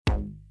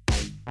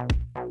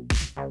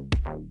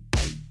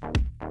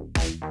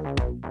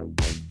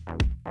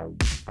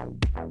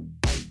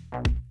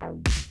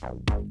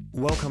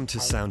Welcome to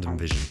Sound and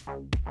Vision,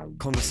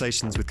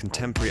 conversations with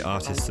contemporary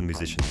artists and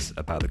musicians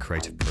about the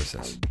creative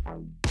process.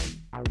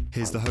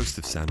 Here's the host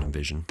of Sound and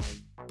Vision,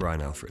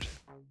 Brian Alfred.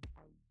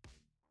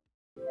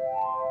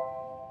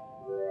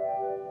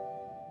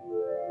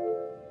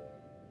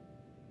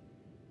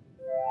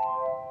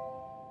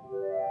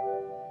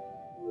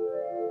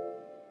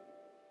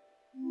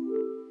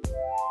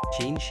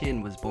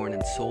 Shin was born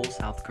in Seoul,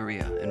 South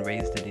Korea, and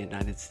raised in the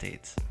United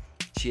States.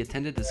 She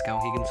attended the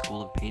Skowhegan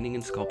School of Painting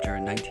and Sculpture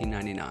in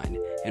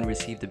 1999 and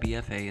received a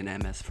BFA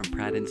and MS from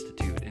Pratt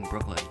Institute in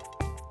Brooklyn.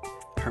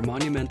 Her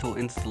monumental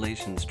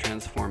installations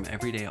transform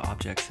everyday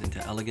objects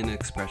into elegant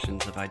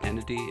expressions of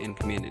identity and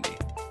community.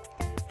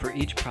 For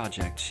each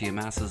project, she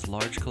amasses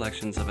large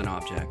collections of an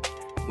object,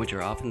 which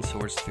are often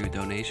sourced through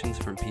donations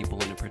from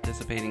people in a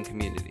participating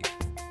community.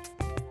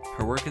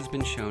 Her work has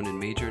been shown in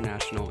major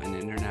national and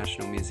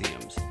international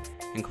museums,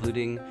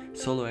 including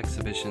solo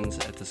exhibitions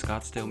at the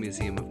Scottsdale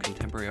Museum of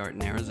Contemporary Art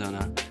in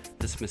Arizona,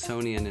 the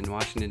Smithsonian in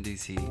Washington,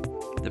 D.C.,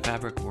 the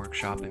Fabric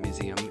Workshop and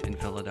Museum in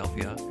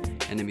Philadelphia,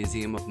 and the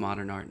Museum of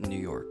Modern Art in New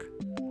York.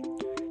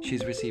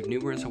 She's received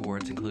numerous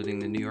awards, including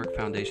the New York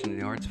Foundation of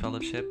the Arts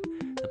Fellowship,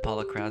 the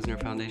Paula Krasner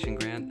Foundation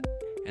Grant,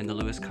 and the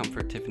Louis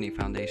Comfort Tiffany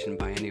Foundation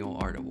Biennial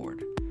Art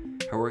Award.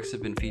 Her works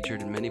have been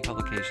featured in many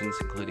publications,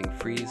 including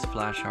Frieze,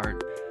 Flash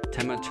Art,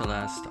 Tema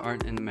Celeste,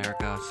 Art in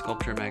America,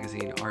 Sculpture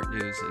Magazine, Art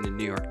News, and the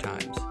New York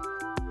Times.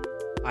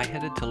 I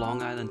headed to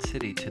Long Island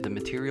City to the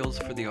Materials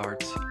for the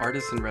Arts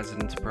Artist in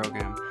Residence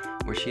program,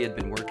 where she had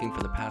been working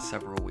for the past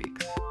several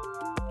weeks.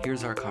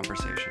 Here's our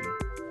conversation.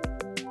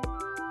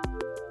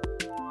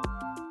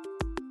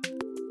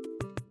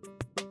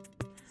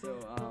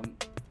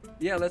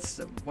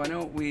 Why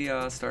don't we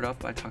start off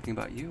by talking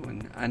about you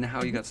and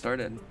how you got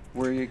started,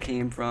 where you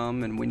came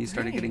from, and when you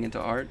started getting into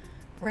art?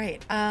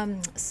 Right.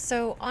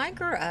 So I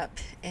grew up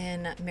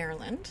in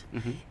Maryland,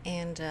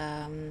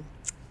 and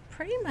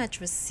pretty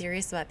much was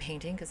serious about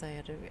painting because I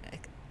had an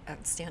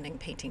outstanding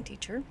painting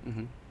teacher.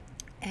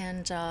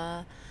 And,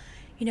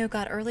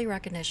 got early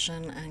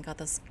recognition and got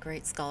this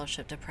great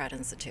scholarship to Pratt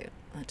Institute.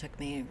 That took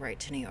me right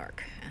to New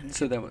York. And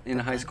so that in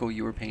high school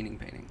you were painting?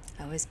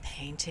 I was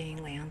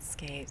painting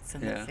landscapes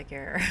and the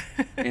figure.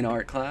 In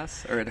art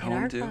class or at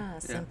home too? In art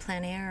class and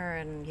plein air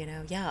and,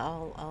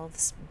 all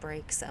the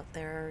breaks out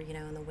there,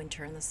 in the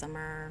winter and the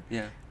summer.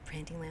 Yeah.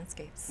 Painting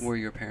landscapes. Were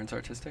your parents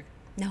artistic?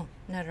 No,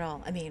 not at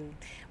all.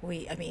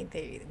 We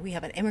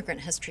have an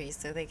immigrant history,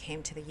 so they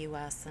came to the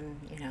U.S. and,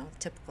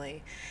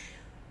 typically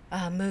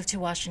moved to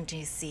Washington,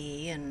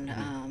 D.C.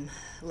 and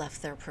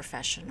left their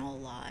professional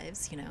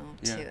lives, to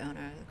own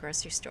a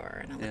grocery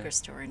store and a liquor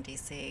store in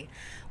D.C.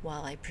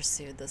 while I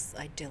pursued this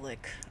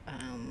idyllic,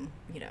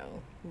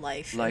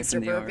 life in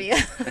suburbia,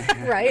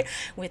 right,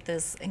 with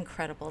this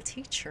incredible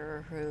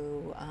teacher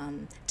who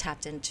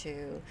tapped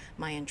into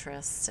my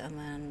interests and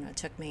then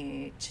took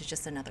me to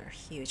just another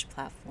huge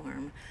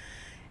platform.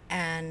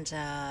 And,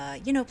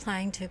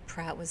 applying to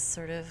Pratt was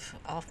sort of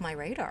off my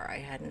radar. I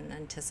hadn't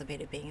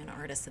anticipated being an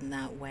artist in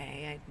that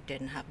way. I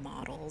didn't have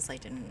models. I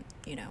didn't,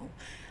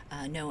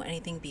 know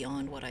anything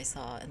beyond what I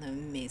saw in the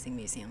amazing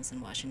museums in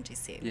Washington,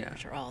 D.C.,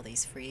 which are all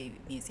these free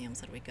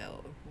museums that we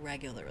go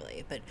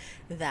regularly. But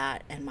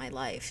that and my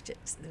life,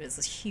 there was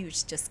a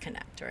huge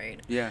disconnect, right?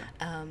 Yeah.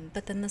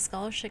 But then the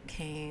scholarship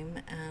came,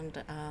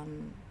 and,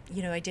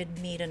 I did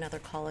meet another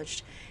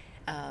college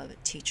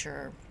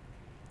teacher,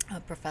 a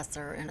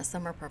professor in a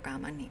summer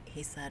program, and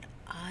he said,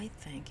 I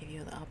think if you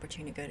have the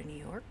opportunity to go to New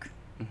York,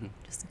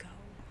 just go.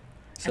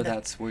 So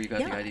that's where you got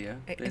the idea?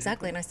 Basically.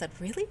 Exactly. And I said,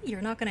 really?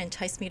 You're not going to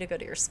entice me to go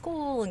to your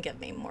school and give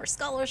me more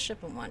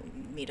scholarship and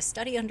want me to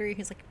study under you?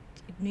 He's like,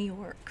 New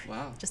York.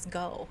 Wow. Just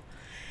go.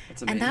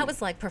 That's amazing. And that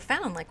was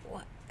profound.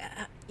 What?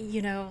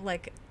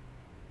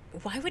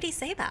 Why would he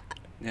say that?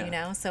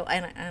 Yeah. So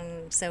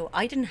so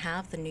I didn't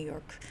have the New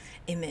York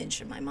image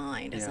in my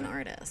mind as an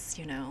artist,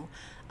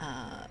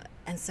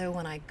 and so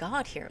when I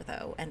got here,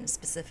 though, and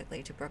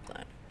specifically to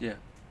Brooklyn,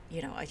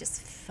 I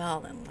just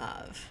fell in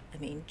love.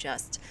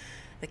 Just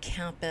the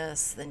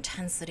campus, the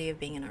intensity of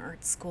being in an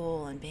art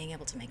school and being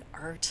able to make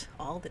art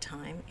all the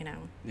time,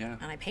 Yeah.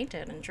 And I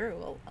painted and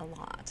drew a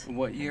lot.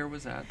 What year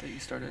was that you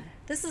started?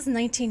 This is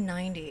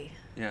 1990.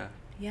 Yeah.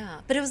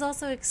 Yeah, but it was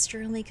also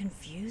extremely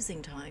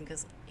confusing time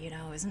because,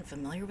 I wasn't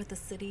familiar with the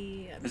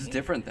city. It was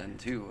different then,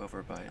 too,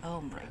 over by...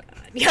 Oh, my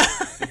God. Yeah.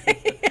 Yes.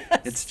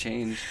 It's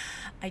changed.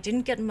 I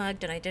didn't get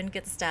mugged and I didn't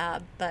get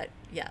stabbed, but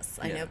yes,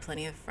 I know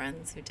plenty of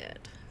friends who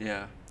did.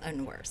 Yeah.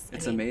 And worse.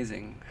 It's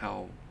amazing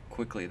how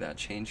quickly that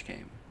change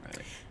came,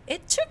 right?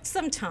 It took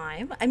some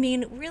time.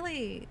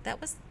 Really, that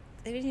was...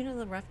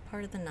 the rough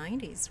part of the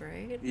 90s,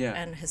 right? Yeah.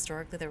 And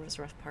historically, there was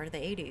a rough part of the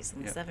 80s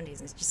and the 70s,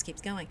 and it just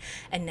keeps going.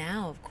 And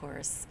now, of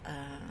course,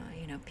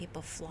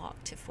 people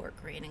flock to Fort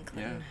Greene and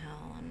Clinton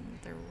Hill, and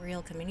they're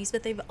real communities,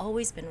 but they've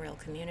always been real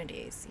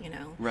communities,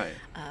 Right.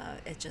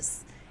 It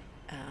just,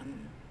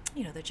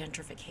 the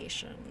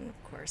gentrification,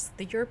 of course,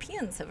 the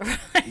Europeans have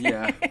arrived.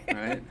 Yeah,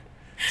 right.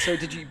 So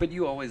but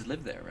you always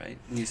lived there, right?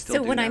 And you still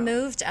So do when now. I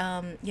moved,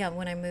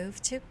 when I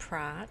moved to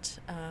Pratt,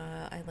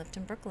 I lived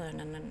in Brooklyn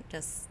and then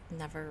just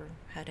never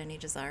had any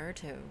desire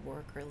to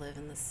work or live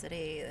in the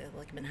city,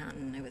 like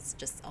Manhattan. It was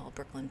just all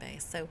Brooklyn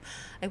based. So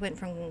I went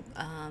from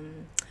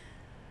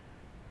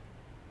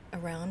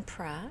around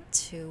Pratt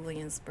to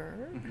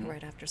Williamsburg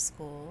right after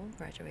school,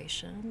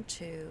 graduation,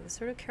 to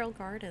sort of Carroll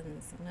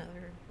Gardens,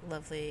 another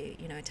lovely,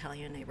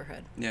 Italian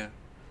neighborhood, Yeah.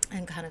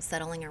 and kind of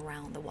settling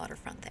around the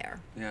waterfront there.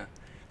 Yeah.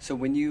 So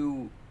when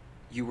you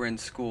were in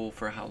school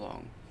for how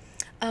long?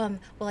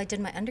 Well, I did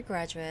my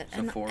undergraduate So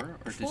and 4, or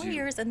did 4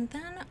 years, and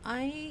then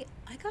I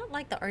got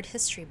like the art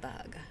history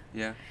bug.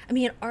 Yeah. I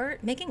mean,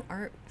 making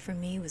art for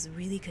me was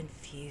really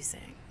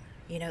confusing.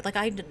 Like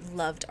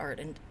loved art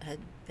and had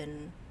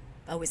been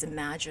always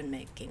imagined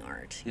making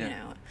art.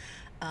 Yeah.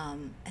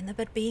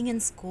 But being in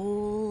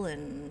school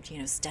and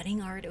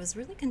studying art, it was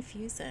really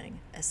confusing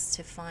as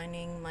to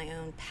finding my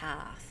own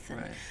path.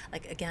 And, Right.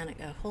 like again,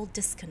 a whole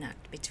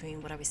disconnect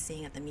between what I was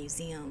seeing at the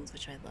museums,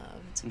 which I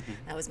loved.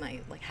 That was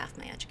half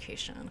my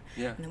education.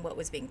 Yeah. And then what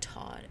was being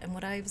taught and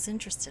what I was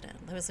interested in.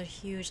 There was a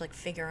huge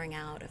figuring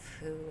out of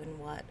who and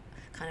what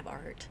kind of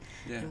art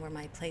and where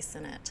my place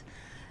in it.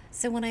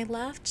 So when I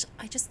left,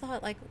 I just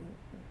thought I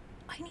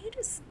need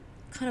to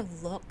kind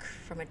of look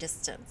from a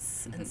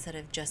distance instead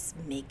of just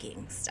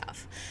making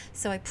stuff.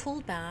 So I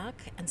pulled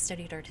back and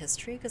studied art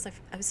history because I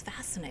was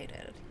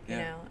fascinated,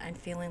 and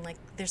feeling like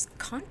there's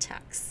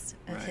context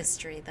of Right.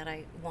 history that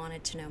I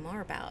wanted to know more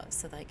about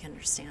so that I can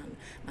understand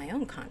my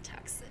own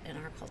context in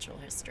our cultural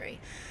history.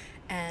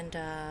 And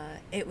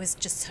it was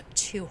just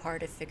too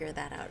hard to figure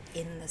that out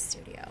in the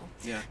studio.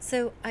 Yeah.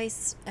 So I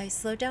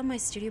slowed down my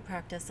studio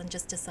practice and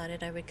just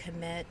decided I would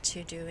commit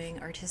to doing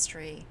art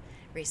history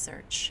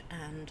research.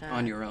 And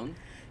On your own?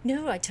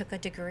 no, I took a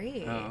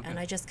degree, Oh, okay. and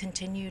I just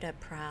continued at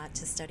Pratt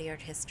to study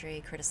art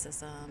history,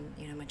 criticism,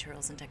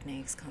 materials and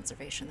techniques,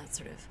 conservation, that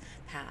sort of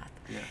path.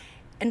 Yeah.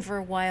 And for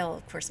a while,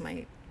 of course,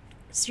 my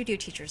studio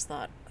teachers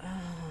thought,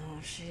 oh,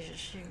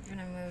 she's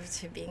gonna move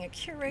to being a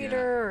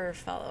curator or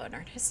follow an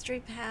art history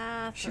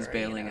path. She's or,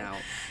 bailing out.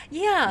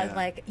 Yeah,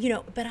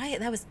 Yeah. but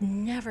that was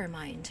never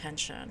my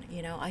intention.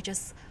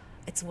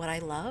 It's what I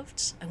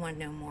loved. I wanted to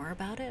know more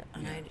about it,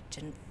 and I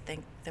didn't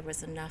think there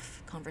was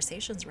enough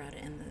conversations around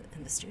it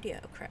in the studio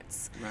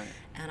crits. Right.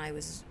 And I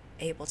was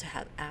able to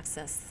have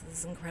access to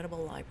this incredible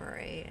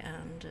library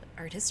and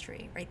art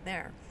history right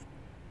there.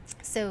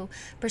 So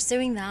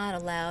pursuing that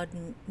allowed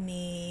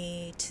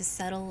me to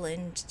settle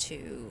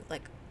into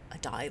a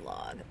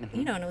dialogue,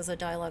 and it was a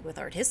dialogue with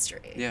art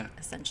history,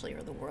 essentially,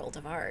 or the world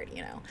of art,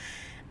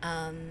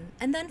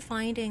 and then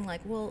finding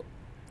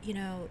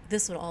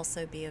this would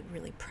also be a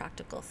really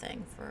practical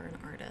thing for an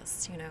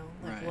artist,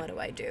 Right. what do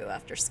I do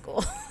after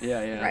school?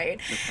 Yeah. Right.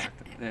 The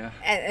practical. Yeah.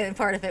 And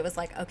part of it was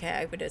okay,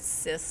 I would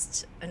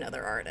assist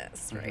another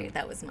artist, right?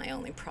 That was my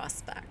only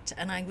prospect.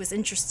 And I was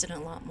interested in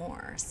a lot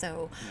more.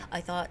 So I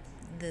thought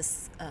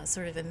this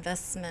sort of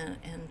investment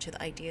into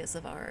the ideas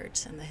of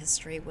art and the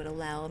history would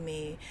allow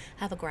me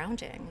have a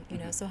grounding,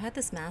 So I had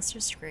this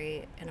master's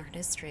degree in art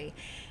history.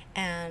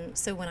 And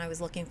so when I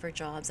was looking for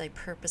jobs, I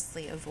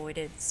purposely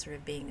avoided sort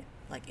of being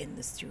in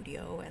the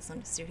studio as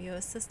a studio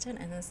assistant,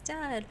 and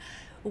instead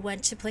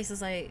went to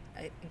places I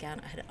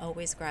had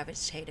always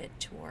gravitated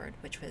toward,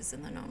 which was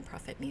in the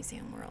nonprofit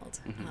museum world.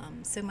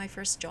 So my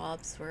first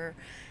jobs were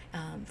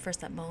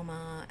first at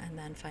MoMA, and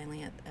then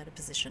finally at a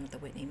position at the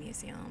Whitney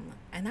Museum.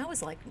 And that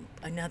was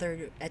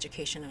another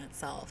education in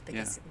itself,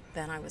 because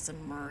then I was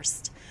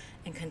immersed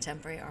in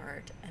contemporary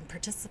art and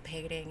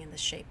participating in the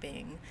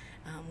shaping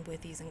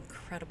with these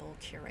incredible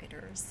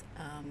curators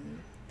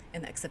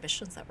in the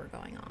exhibitions that were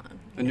going on.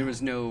 And there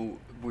was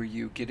were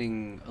you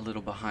getting a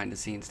little behind the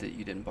scenes that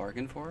you didn't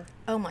bargain for?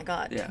 Oh my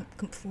God, Yeah.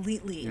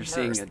 Completely You're immersed.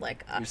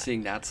 you're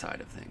seeing that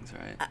side of things,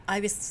 right? I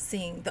was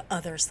seeing the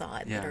other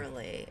side, Yeah.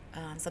 literally,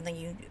 something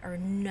you are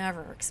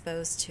never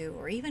exposed to,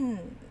 or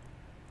even,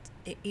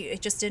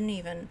 it just didn't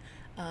even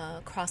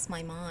cross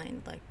my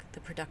mind, the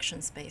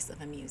production space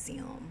of a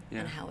museum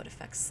and how it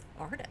affects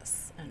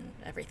artists and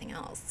everything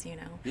else,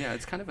 Yeah,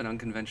 it's kind of an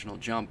unconventional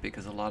jump,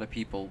 because a lot of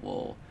people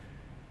will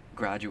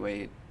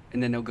graduate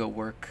and then they'll go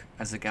work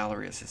as a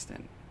gallery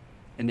assistant,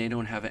 and they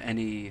don't have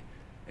any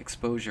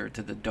exposure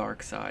to the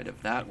dark side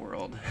of that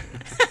world.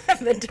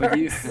 The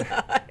dark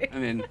side. I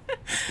mean,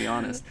 let's be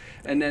honest.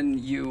 And then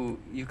you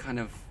kind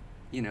of,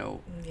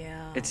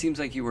 Yeah. it seems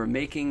like you were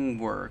making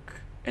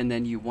work, and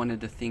then you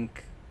wanted to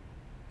think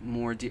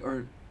more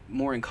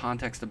more in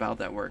context about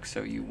that work,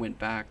 so you went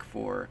back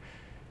for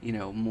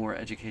more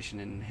education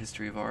in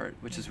history of art,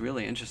 which is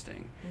really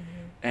interesting.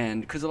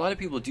 And because a lot of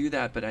people do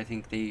that, but I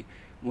think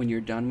when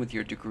you're done with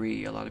your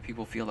degree, a lot of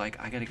people feel like,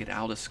 I got to get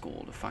out of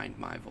school to find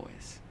my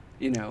voice,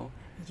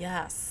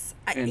 Yes.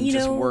 and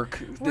just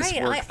work right.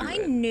 through I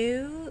it.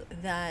 knew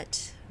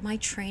that my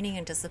training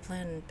and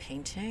discipline in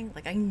painting,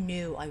 I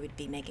knew I would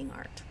be making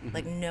art.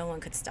 No one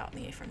could stop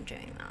me from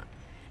doing that.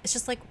 It's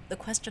just the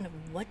question of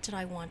what did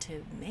I want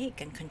to make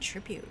and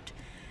contribute,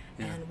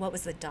 and what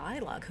was the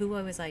dialogue?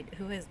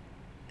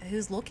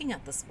 who's looking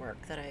at this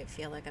work that I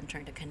feel like I'm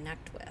trying to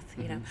connect with,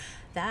 you know,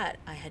 that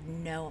I had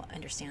no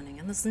understanding.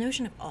 And this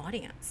notion of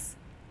audience,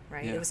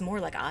 right? Yeah. It was more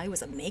like I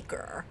was a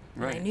maker,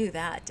 and I Right. knew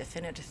that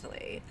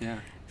definitively. Yeah.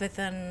 But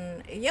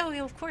then,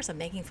 of course I'm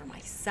making for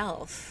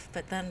myself,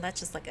 but then that's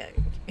just like a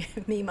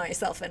me,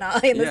 myself, and I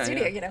in the Yeah,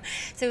 studio, yeah. you know.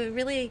 So it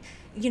really,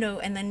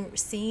 and then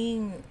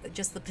seeing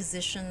just the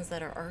positions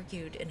that are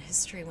argued in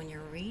history when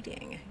you're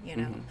reading,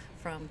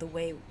 from the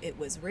way it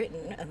was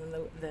written, and then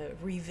the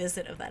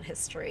revisit of that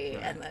history,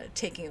 Right. and the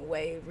taking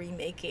away,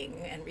 remaking,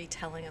 and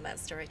retelling of that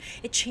story.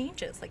 It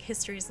changes. Like,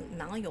 history is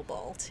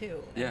malleable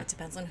too. And Yeah. it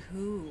depends on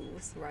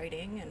who's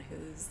writing and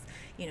who's,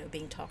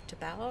 being talked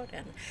about.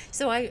 And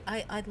so I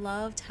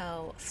loved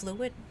how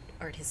fluid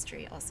art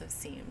history also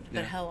seemed,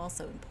 but Yeah. how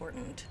also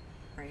important,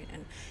 right?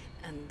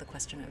 And the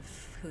question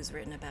of who's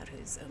written about,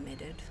 who's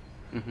omitted.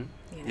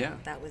 Mm-hmm. Yeah.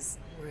 That was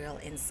real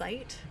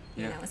insight.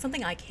 Yeah. And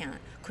something I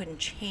couldn't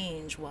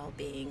change while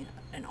being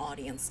an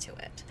audience to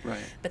it.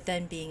 Right. But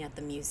then being at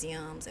the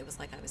museums, it was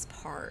like I was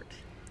part,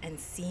 and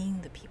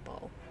seeing the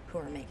people who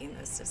are making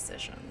those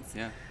decisions.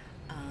 Yeah.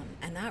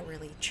 And that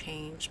really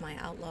changed my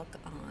outlook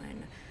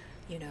on,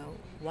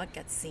 what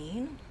gets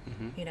seen.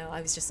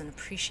 I was just an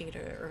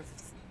appreciator of,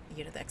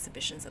 the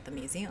exhibitions at the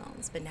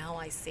museums. But now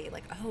I see,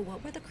 like,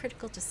 what were the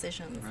critical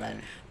decisions that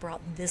Right.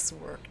 brought this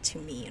work to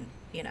me, and,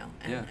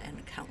 Yeah.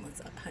 and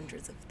countless,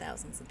 hundreds of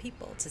thousands of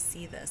people to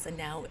see this. And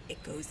now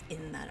it goes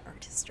in that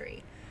art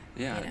history.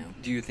 Yeah.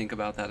 Do you think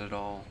about that at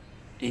all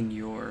in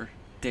your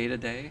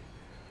day-to-day?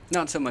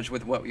 Not so much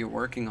with what you're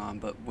working on,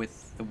 but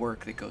with the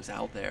work that goes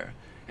out there.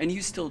 And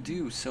you still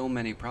do so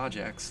many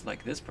projects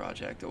like this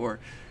project, or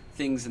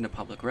things in the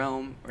public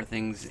realm, or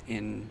things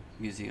in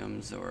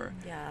museums, or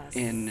Yes.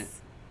 in,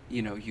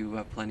 you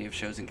have plenty of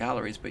shows in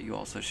galleries, but you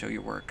also show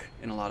your work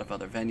in a lot of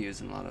other venues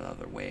in a lot of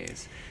other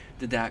ways.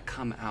 Did that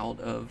come out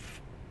of,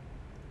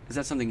 is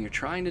that something you're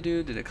trying to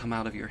do? Did it come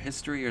out of your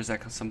history, or is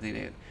that something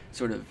that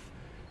sort of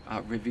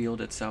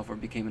revealed itself or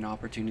became an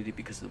opportunity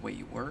because of the way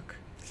you work?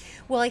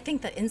 Well, I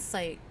think the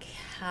insight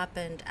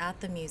happened at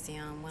the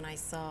museum when I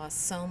saw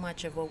so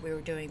much of what we were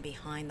doing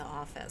behind the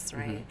office,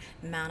 right,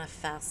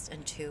 manifest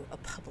into a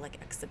public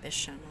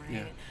exhibition, right,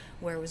 Yeah.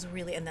 where it was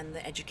really, and then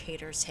the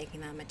educators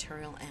taking that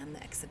material and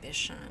the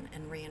exhibition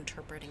and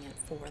reinterpreting it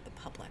for the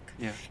public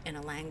Yeah. in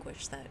a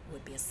language that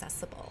would be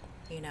accessible,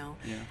 Yeah.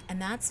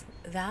 and that's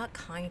that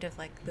kind of,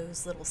 like,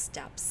 those little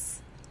steps.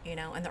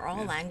 And they're all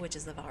Yeah.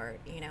 languages of art,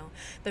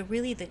 but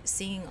really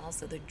seeing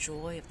also the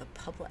joy of the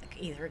public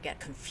either get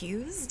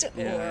confused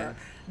Yeah. or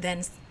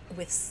then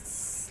with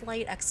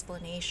slight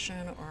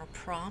explanation or a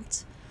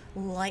prompt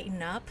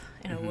lighten up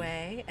in a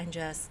way, and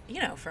just,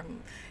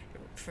 from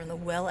the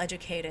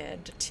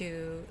well-educated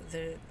to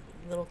the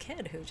little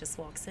kid who just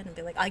walks in and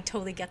be like, I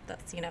totally get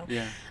this,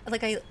 Yeah.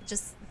 like, I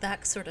just,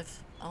 that sort of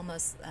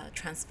almost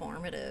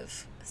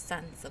transformative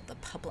sense of the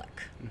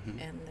public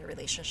and their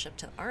relationship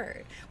to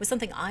art was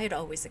something I had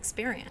always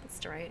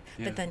experienced, right?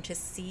 Yeah. But then to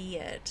see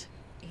it,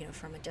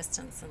 from a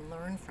distance and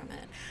learn from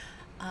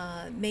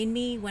it, made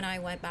me, when I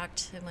went back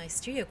to my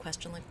studio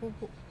question, like, well,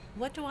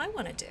 what do I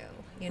want to do?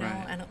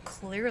 Right. And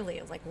clearly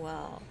it was like,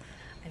 well,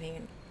 I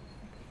mean,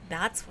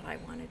 that's what I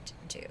wanted to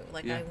do.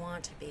 Like, Yeah. I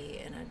want to be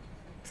in a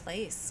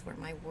place where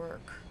my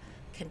work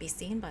can be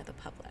seen by the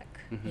public,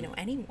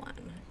 anyone,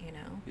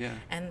 Yeah.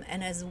 and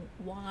as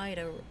wide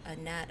a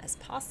net as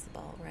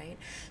possible, right?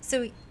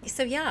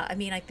 So yeah, I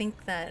mean, I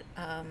think that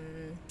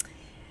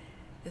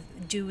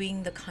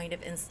doing the kind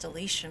of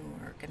installation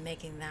work and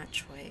making that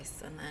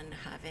choice, and then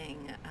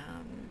having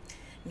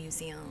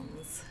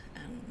museums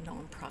and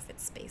nonprofit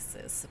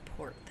spaces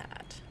support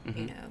that,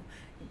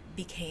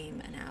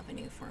 became an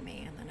avenue for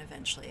me. And then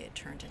eventually it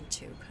turned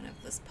into kind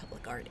of this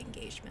public art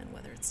engagement,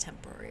 whether it's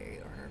temporary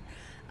or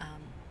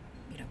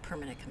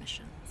permanent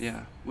commissions.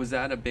 Yeah. Was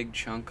that a big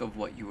chunk of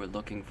what you were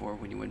looking for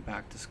when you went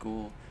back to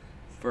school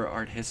for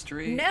art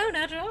history? No,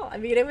 not at all. I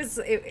mean,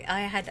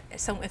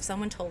 if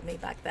someone told me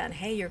back then,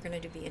 hey, you're going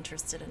to be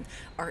interested in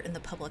art in the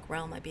public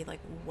realm, I'd be like,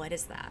 what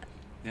is that?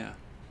 Yeah.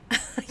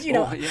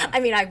 Yeah. Yeah. I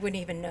mean, I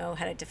wouldn't even know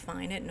how to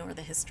define it, nor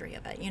the history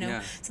of it,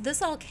 Yeah. So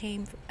this all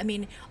came, I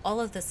mean, all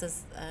of this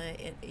is,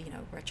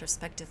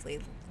 retrospectively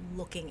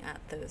looking at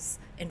those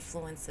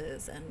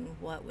influences and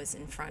what was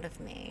in front of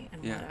me,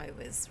 and Yeah. what I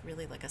was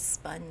really like a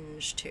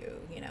sponge to,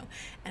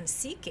 and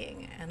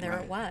seeking, and there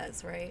Right. it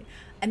was, right?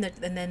 And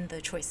then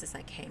the choices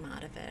that came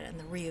out of it, and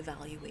the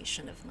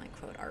reevaluation of my,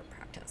 quote, art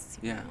practice,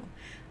 Yeah.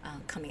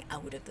 coming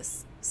out of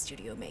this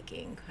studio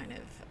making kind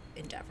of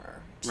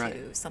endeavor to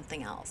Right.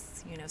 something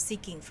else,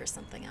 seeking for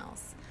something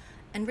else,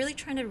 and really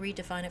trying to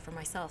redefine it for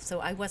myself. So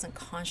I wasn't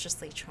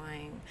consciously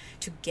trying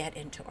to get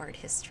into art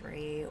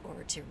history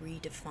or to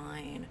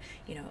redefine,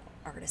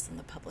 artists in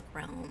the public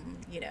realm,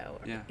 or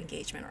Yeah.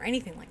 engagement or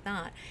anything like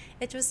that.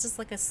 It was just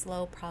like a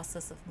slow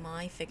process of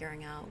my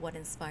figuring out what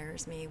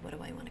inspires me, what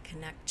do I want to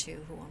connect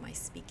to, who am I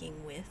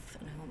speaking with,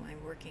 and who am I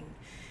working,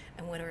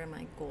 and what are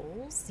my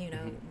goals,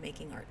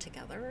 making art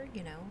together,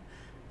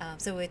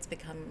 So it's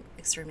become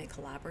extremely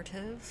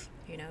collaborative,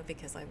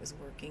 because I was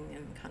working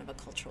in kind of a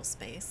cultural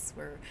space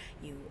where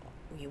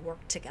you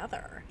work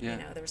together. Yeah.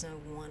 There was no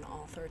one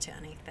author to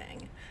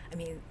anything. I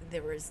mean,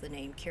 there was the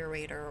named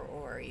curator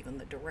or even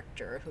the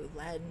director who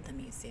led the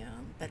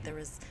museum, but there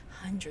was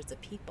hundreds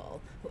of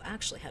people who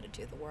actually had to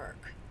do the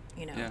work,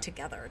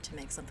 together to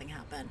make something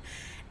happen.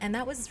 And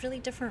that was really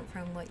different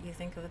from what you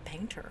think of a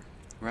painter.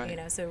 Right.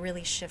 So it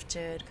really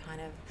shifted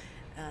kind of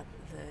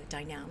the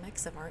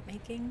dynamics of art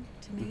making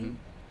to me. Mm-hmm.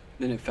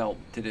 Then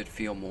did it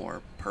feel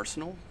more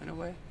personal in a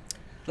way?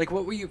 Like,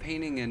 what were you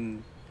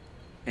painting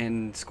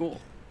in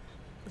school?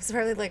 It was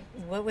probably like,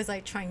 what was I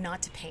trying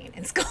not to paint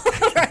in school,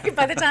 right?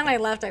 By the time I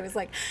left, I was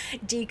like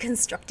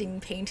deconstructing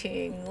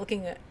painting,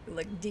 looking at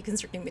like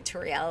deconstructing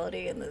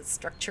materiality and the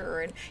structure.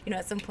 And,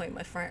 at some point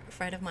my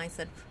friend of mine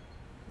said,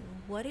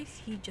 what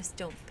if you just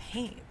don't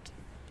paint?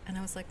 And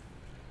I was like,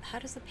 how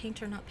does a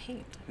painter not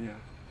paint? Yeah.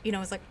 I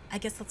was like, I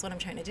guess that's what I'm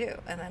trying to do.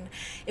 And then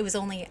it was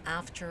only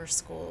after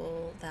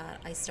school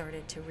that I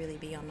started to really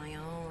be on my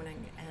own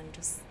and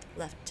just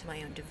left to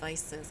my own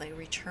devices. I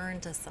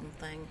returned to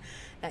something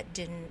that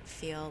didn't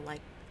feel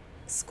like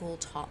school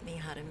taught me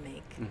how to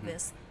make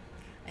this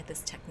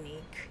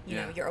technique.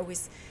 You're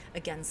always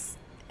against,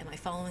 am I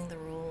following the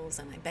rules?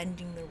 Am I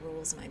bending the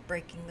rules? Am I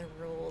breaking the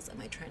rules? Am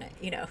I trying to,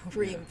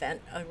 reinvent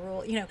a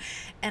rule?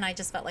 And I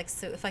just felt like,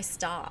 so if I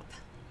stop,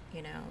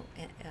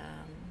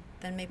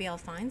 then maybe I'll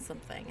find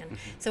something. And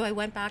so I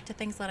went back to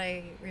things that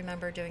I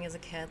remember doing as a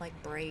kid, like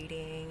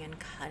braiding and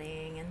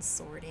cutting and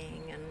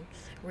sorting and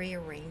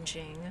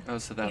rearranging. Oh,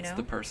 so that's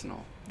the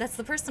personal. That's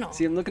the personal.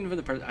 See, I'm looking for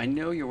the I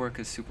know your work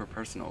is super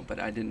personal, but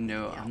I didn't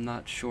know, I'm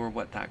not sure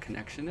what that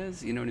connection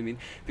is, you know what I mean?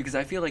 Because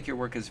I feel like your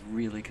work is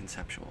really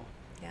conceptual.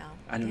 Yeah.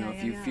 I don't know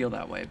if you feel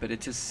that way, but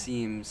it just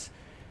seems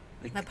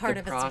like that part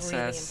the of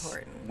process, it's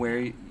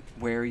really important.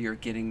 where you're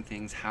getting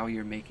things, how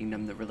you're making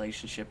them, the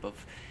relationship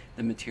of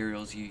the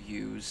materials you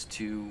use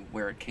to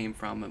where it came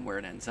from and where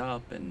it ends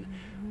up, and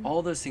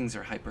all those things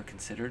are hyper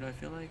considered, I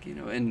feel like,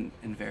 and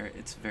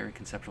it's very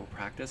conceptual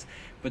practice,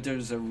 but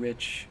there's a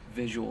rich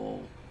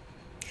visual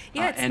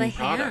it's end the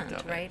product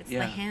hand, of it. right? It's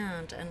the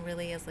hand. And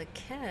really, as a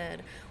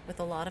kid with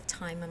a lot of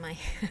time in my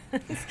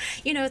hands,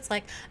 it's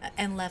like,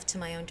 and left to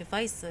my own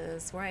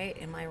devices, right?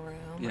 In my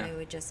room, I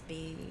would just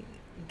be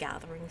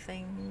gathering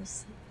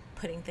things,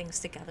 putting things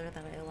together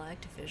that I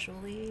liked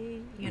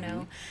visually,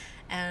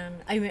 and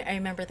I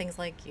remember things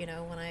like,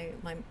 when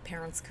my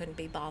parents couldn't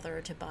be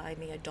bothered to buy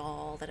me a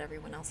doll that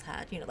everyone else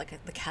had,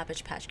 like the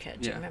Cabbage Patch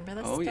Kid. Do you remember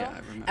this? Oh, doll? yeah, I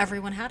remember.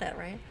 Everyone had it,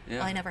 right? Yeah.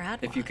 Well, I never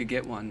had one. If you could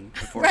get one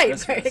before right,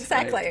 Christmas. Right,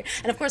 exactly. Right?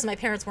 And of course, my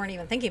parents weren't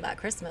even thinking about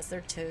Christmas. They're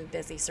too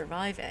busy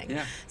surviving.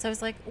 Yeah. So I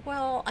was like,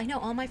 well, I know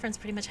all my friends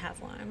pretty much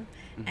have one,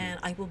 and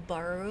I will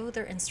borrow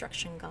their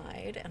instruction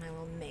guide, and I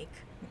will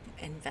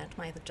invent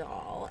my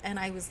doll. And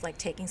I was like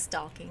taking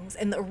stockings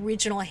and the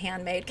original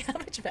handmade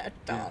Cabbage Patch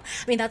doll.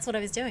 I mean, that's what I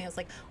was doing. I was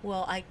like,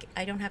 well, I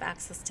don't have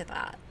access to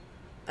that,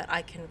 but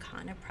I can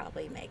kind of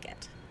probably make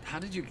it. How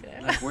did you,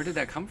 where did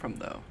that come from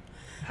though?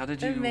 How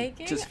did you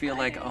just feel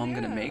like, oh, I'm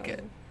going to make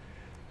it?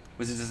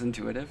 Was it just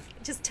intuitive?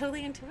 Just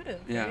totally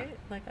intuitive, right?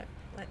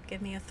 Like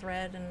give me a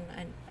thread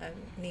and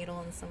a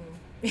needle and some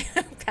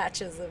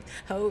patches of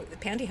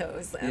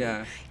pantyhose,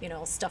 and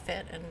I'll stuff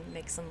it and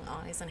make some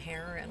eyes and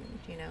hair,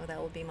 and that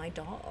will be my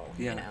doll.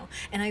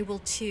 And I will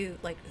too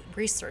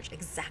research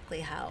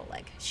exactly how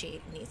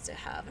she needs to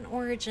have an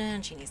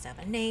origin, she needs to have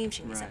a name,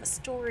 she needs to have a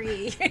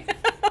story.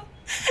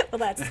 Well,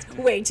 that's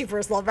way too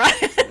personal, Brian.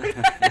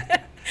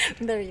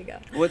 There you go.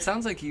 Well, it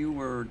sounds like you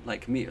were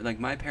like me. Like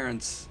my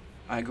parents,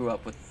 I grew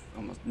up with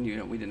almost, we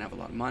didn't have a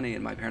lot of money,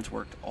 and my parents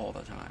worked all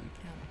the time.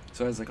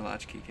 So I was like a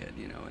latchkey kid,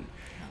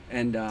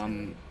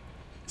 and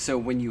so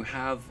when you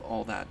have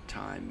all that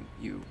time,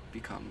 you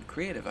become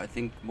creative. I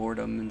think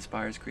boredom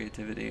inspires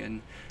creativity,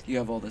 and you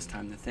have all this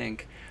time to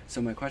think.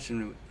 So my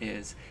question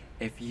is,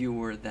 if you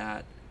were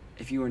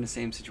in the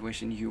same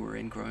situation you were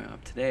in growing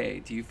up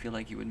today, do you feel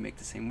like you would make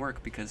the same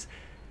work? Because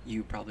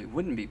you probably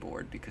wouldn't be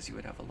bored, because you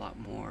would have a lot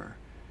more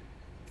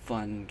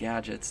fun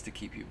gadgets to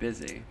keep you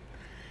busy.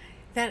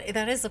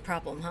 That is a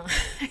problem, huh?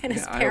 And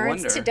as I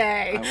parents wonder.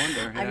 today, I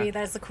wonder, I mean,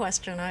 that's a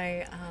question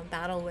I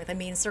battle with. I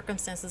mean,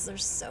 circumstances are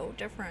so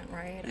different,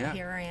 right? Yeah.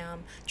 Here I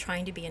am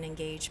trying to be an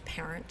engaged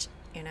parent,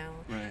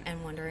 Right.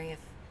 and wondering if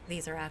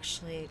these are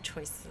actually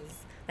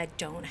choices that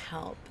don't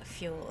help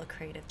fuel a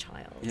creative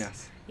child.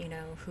 Yes.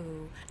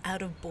 Who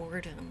out of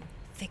boredom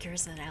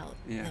figures it out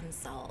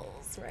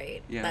themselves,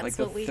 right? Yeah, That's like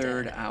what the we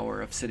third did.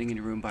 hour of sitting in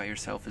your room by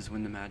yourself is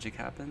when the magic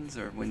happens,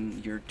 or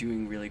when you're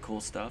doing really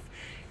cool stuff,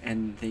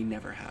 and they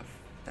never have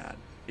that.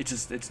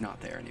 It's not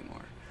there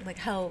anymore. Like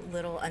how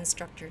little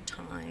unstructured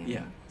time.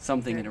 Yeah,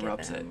 something they're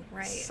interrupts given, it.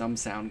 right. Some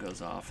sound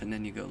goes off, and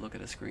then you go look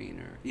at a screen,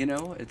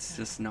 or it's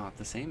just not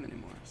the same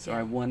anymore. So Yeah.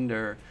 I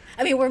wonder.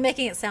 I mean, we're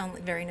making it sound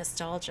very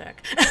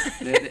nostalgic.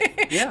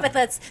 Yeah. But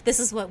this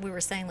is what we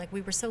were saying. Like,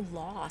 we were so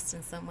lost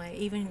in some way,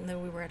 even though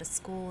we were at a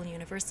school and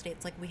university.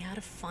 It's like we had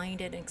to find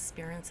it and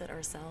experience it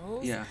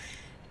ourselves. Yeah.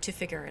 to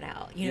figure it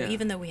out. You know,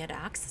 even though we had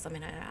access, I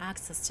mean, I had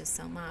access to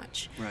so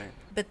much. Right.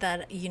 But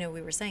that, you know,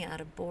 we were saying out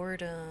of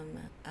boredom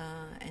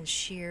and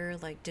sheer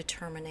like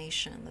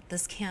determination that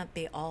this can't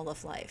be all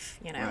of life.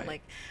 You know, Right.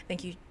 like I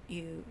think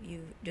you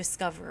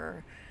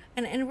discover.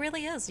 And it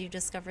really is. You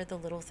discover the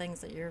little things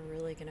that you're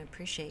really going to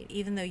appreciate,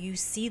 even though you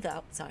see the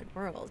outside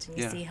world and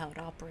you see how it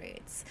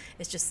operates.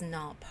 It's just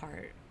not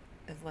part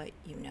of what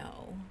you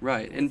know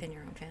Right. within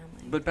your own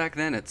family. But back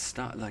then, it's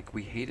not like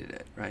we hated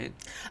it, right?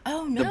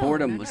 Oh, no. The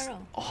boredom not was at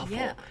all. awful.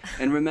 Yeah.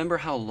 And remember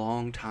how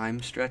long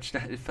time stretched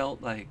that it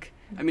felt like?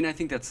 I mean, I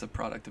think that's the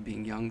product of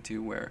being young,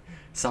 too, where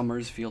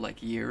summers feel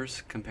like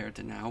years compared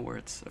to now, where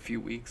it's a few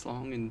weeks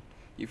long and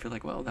you feel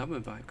like, well, that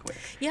went by quick.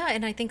 Yeah,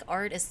 and I think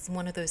art is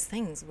one of those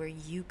things where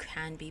you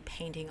can be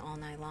painting all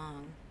night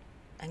long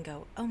and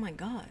go, oh my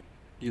God.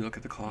 You look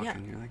at the clock Yeah.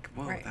 and you're like,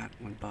 whoa, Right. that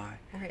went by.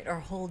 Right, or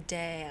a whole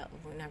day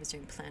when I was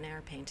doing plein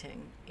air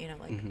painting, you know,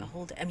 like a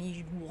whole day. I mean,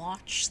 you'd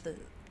watch the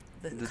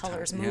The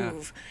colors time, yeah.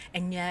 move,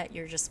 and yet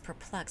you're just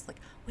perplexed, like,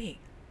 wait,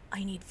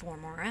 I need 4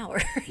 more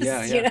hours.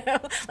 Yeah, You yeah. know,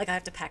 like I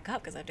have to pack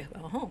up because I have to go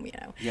home. You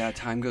know. Yeah,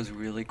 time goes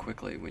really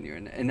quickly when you're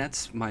in, and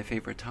that's my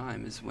favorite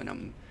time is when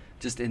I'm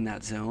just in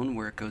that zone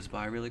where it goes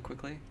by really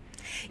quickly.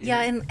 You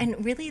Yeah, know?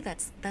 and really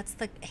that's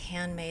the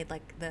handmade,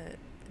 like the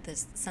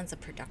sense of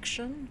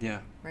production. Yeah,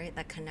 Right,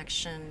 that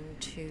connection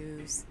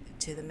to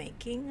the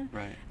making.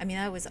 right. I mean,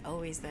 that was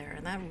always there,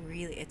 and that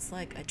really, it's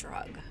like a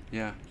drug.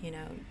 Yeah, You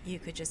know, you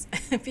could just,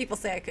 people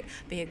say I could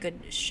be a good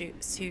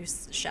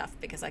sous chef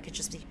because I could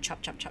just be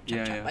chop, chop, chop, chop,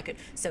 Yeah, chop. yeah. I could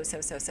so,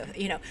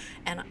 you know,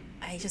 and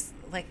I just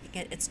like,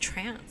 it's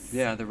trance.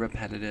 yeah, the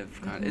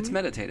repetitive kind. It's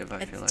meditative,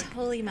 I feel It's like.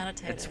 totally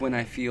meditative. It's when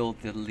I feel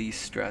the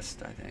least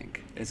stressed, I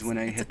think, is when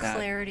I it's hit a that.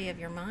 clarity of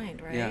your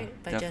mind, right? Yeah,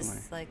 By definitely.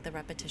 just like the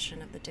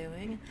repetition of the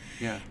doing.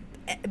 Yeah,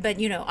 But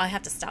you know, I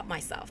have to stop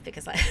myself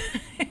because I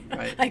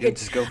right. I You could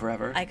just go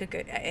forever. I could go,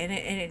 and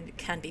it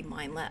can be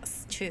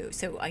mindless too.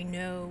 So I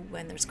know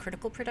when there's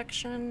critical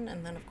production,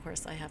 and then of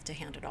course I have to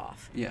hand it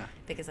off. Yeah,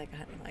 Because I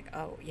kind of like,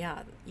 oh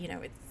yeah, you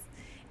know,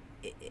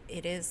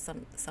 it is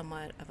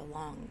somewhat of a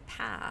long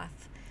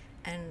path,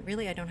 and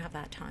really I don't have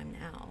that time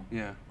now.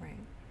 yeah. Right.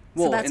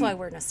 Well, so that's and- why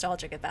we're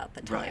nostalgic about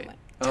the time. Right. Time.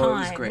 Oh, it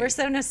was great. We're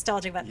so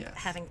nostalgic about Yes.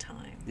 having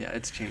time. Yeah,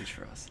 it's changed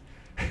for us.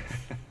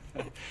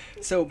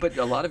 So, but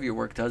a lot of your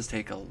work does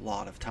take a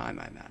lot of time,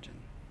 I imagine.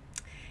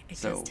 It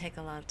So- does take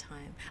a lot of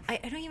time. I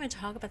don't even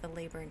talk about the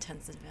labor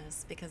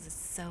intensiveness because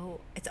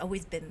it's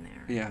always been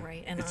there, Yeah,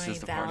 right? And it's I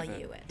just a part of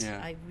value it. it.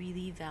 Yeah. I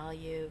really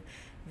value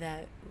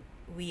that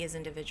we as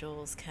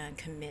individuals can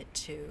commit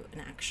to an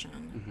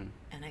action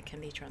and it can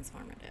be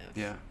transformative.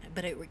 Yeah.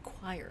 But it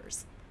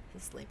requires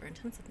this labor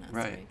intensiveness,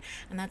 Right. right?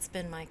 And that's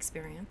been my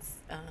experience,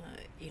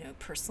 you know,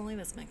 personally.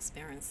 That's my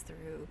experience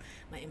through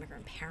my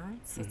immigrant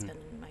parents. It's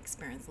been my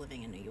experience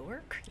living in New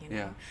York, you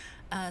know.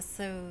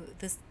 So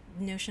this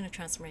notion of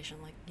transformation,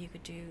 like you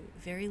could do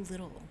very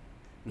little,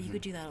 but you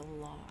could do that a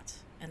lot,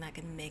 and that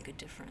can make a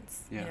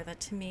difference. Yeah. You know, that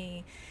to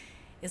me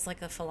is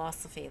like a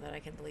philosophy that I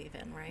can believe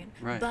in, right?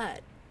 Right.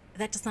 But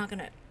that's just not going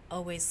to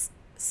always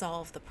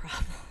solve the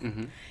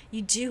problem.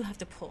 You do have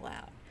to pull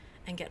out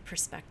and get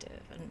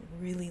perspective and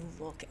really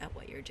look at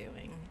what you're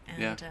doing.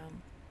 And Yeah.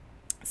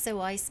 so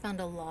I spend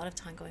a lot of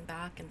time going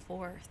back and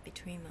forth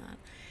between that,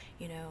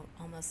 you know,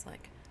 almost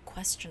like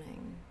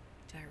questioning,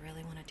 do I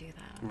really want to do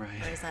that?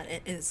 Right.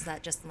 Or is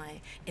that just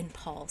my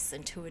impulse,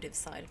 intuitive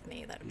side of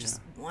me that just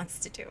wants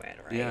to do it,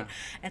 right? Yeah.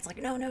 And it's like,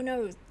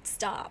 no,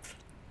 stop.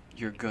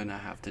 You're gonna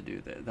have to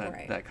do that.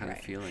 Right, That kind of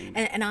right. feeling.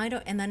 And I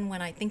don't. And then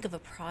when I think of a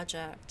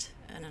project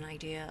and an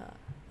idea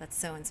that's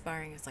so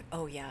inspiring, it's like,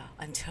 oh yeah,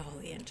 I'm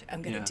totally into.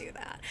 I'm gonna Yeah. do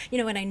that. You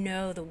know, and I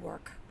know the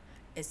work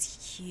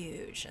is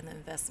huge, and the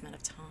investment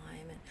of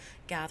time and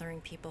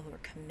gathering people who are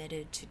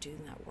committed to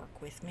doing that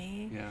work with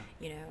me. Yeah.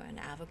 You know, and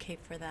advocate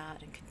for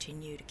that and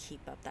continue to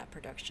keep up that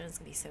production. It's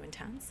gonna be so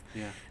intense.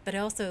 Yeah. But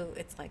also,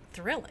 it's like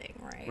thrilling,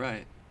 right?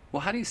 Right.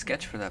 Well, how do you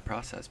sketch for that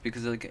process?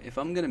 Because like, if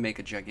I'm gonna make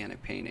a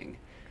gigantic painting,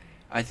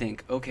 I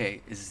think,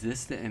 okay, is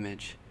this the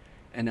image?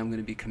 And I'm going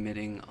to be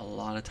committing a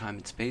lot of time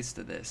and space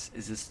to this.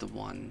 Is this the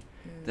one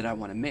that I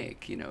want to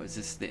make? You know, is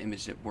this the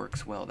image that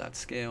works well, that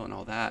scale and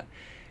all that?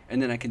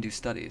 And then I can do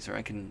studies, or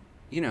I can,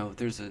 you know,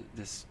 there's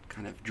this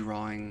kind of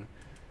drawing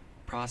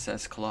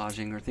process,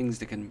 collaging, or things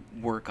that can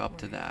work up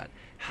to that.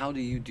 How do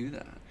you do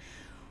that?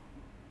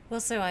 Well,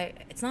 so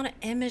it's not an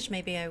image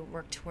maybe I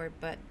work toward,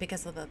 but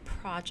because of the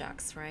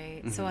projects,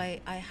 right? So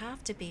I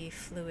have to be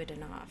fluid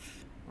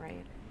enough,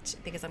 right?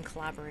 Because I'm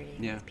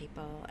collaborating Yeah. with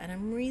people, and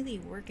I'm really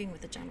working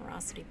with the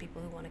generosity of people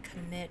who want to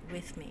commit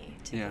with me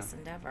to Yeah. this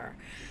endeavor.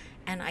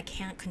 And I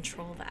can't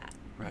control that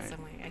Right. in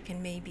some way. I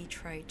can maybe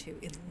try to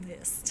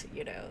enlist,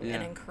 you know, Yeah.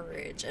 and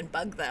encourage and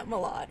bug them a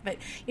lot. But,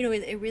 you know,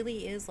 it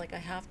really is like I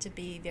have to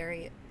be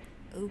very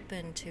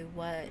open to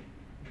what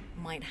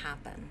might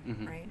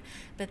happen, right?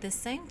 But at the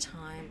same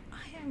time,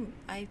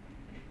 I've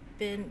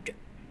been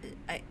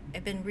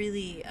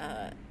really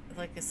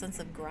like a sense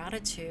of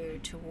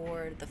gratitude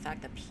toward the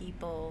fact that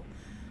people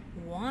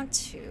want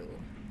to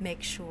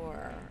make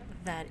sure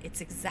that it's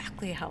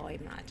exactly how I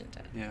imagined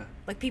it. Yeah.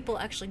 Like people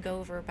actually go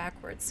over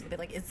backwards and be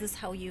like, is this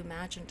how you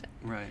imagined it?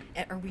 Right.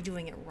 Are we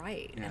doing it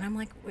right? Yeah. And I'm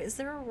like, is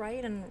there a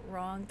right and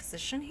wrong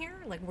position here?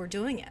 Like we're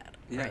doing it,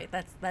 Yeah. right?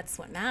 That's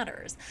what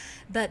matters.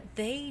 But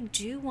they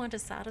do want to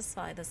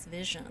satisfy this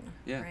vision,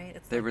 Yeah. right?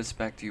 It's They like,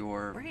 respect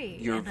your right.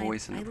 your And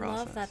voice in the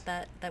process. I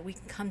love that we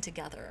can come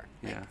together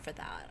like, Yeah. for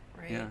that,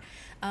 right?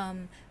 Yeah.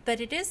 But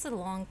it is a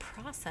long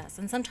process,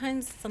 and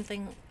sometimes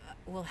something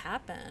will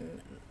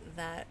happen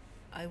that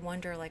I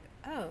wonder, like,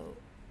 oh,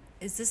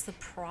 is this the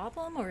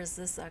problem or is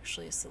this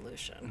actually a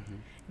solution? Mm-hmm.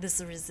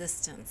 This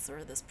resistance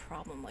or this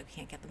problem, like we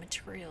can't get the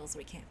materials,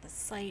 we can't get the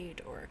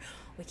site, or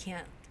we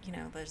can't,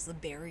 there's a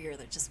barrier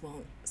that just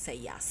won't say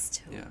yes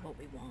to Yeah. what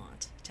we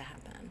want to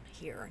happen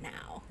here or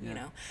now,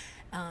 Yeah.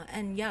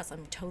 And yes,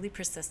 I'm totally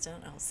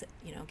persistent. I'll sit,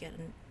 get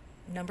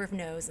a number of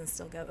no's and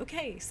still go,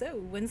 okay, so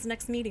when's the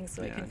next meeting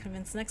so I Yeah. can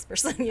convince the next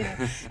person,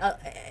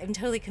 I'm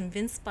totally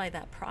convinced by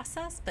that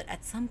process, but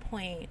at some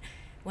point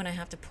when I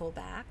have to pull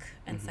back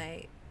and Mm-hmm.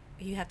 say,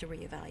 you have to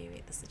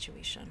reevaluate the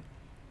situation.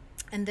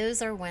 And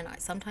those are when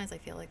sometimes I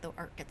feel like the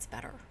art gets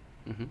better.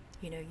 Mm-hmm.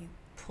 You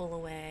pull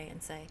away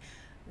and say,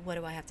 what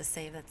do I have to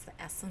say that's the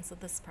essence of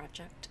this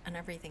project? And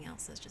everything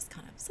else is just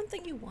kind of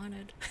something you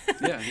wanted.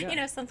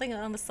 Yeah. Something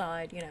on the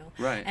side,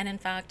 Right. And in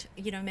fact,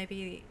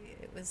 maybe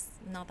it was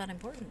not that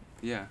important.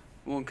 Yeah.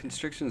 Well,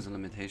 constrictions and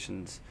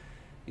limitations,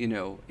 in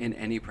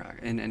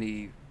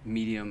any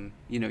medium,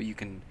 you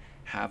can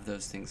have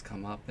those things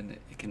come up and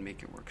it can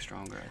make your work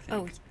stronger, I think.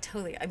 Oh,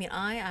 totally. I mean,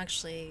 I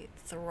actually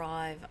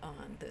thrive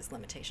on those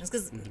limitations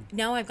because Mm-hmm.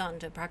 now I've gotten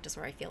to a practice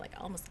where I feel like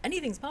almost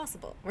anything's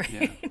possible,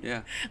 right?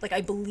 Yeah. Like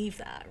I believe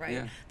that, right?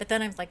 Yeah. But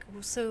then I'm like,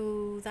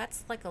 so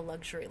that's like a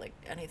luxury, like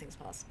anything's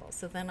possible.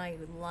 So then I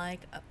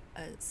like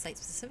a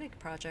site-specific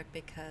project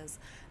because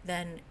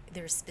then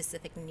there's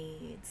specific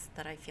needs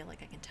that I feel like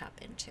I can tap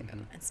into Mm-hmm.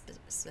 and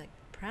specific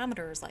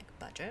parameters like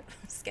budget,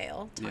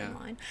 scale, Yeah.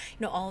 timeline,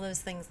 all those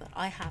things that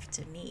I have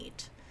to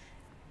meet.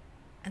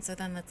 And so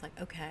then it's like,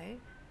 okay,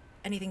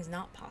 anything's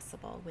not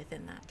possible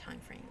within that time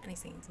frame.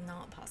 Anything's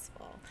not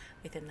possible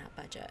within that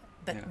budget,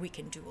 but Yeah. we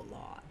can do a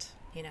lot,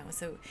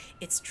 So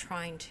it's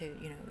trying to,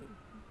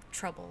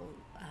 trouble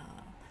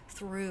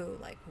through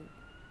like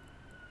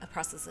a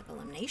process of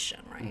elimination,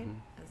 right?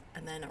 Mm-hmm.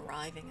 And then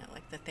arriving at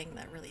like the thing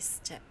that really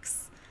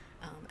sticks.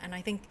 And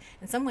I think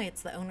in some way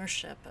it's the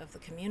ownership of the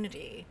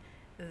community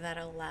that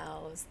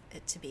allows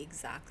it to be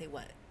exactly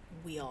what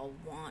we all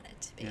want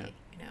it to be,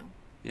 Yeah.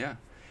 Yeah.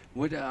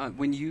 Would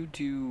when you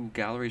do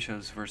gallery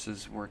shows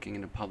versus working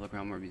in a public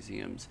realm or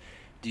museums,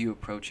 do you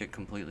approach it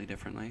completely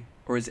differently?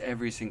 Or is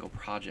every single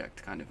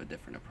project kind of a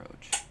different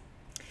approach?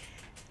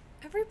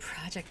 Every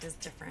project is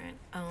different,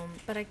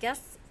 but I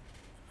guess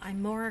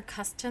I'm more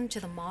accustomed to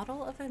the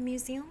model of a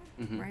museum,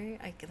 Mm-hmm. right?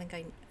 I think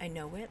I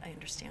know it, I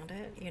understand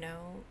it,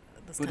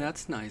 Well,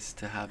 that's nice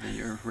to have in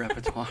your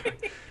repertoire.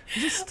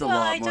 I'm just a Well,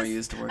 lot more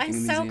used to working I'm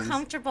in so museums.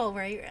 comfortable,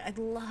 right? I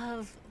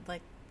love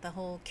like the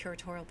whole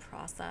curatorial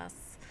process.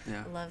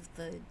 Yeah. I love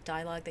the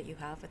dialogue that you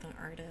have with an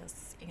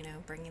artist,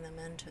 bringing them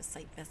in to a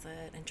site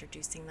visit,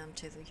 introducing them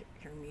to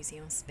your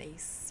museum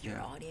space, your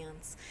Yeah.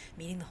 audience,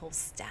 meeting the whole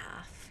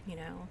staff,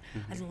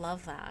 Mm-hmm. I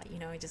love that.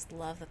 I just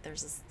love that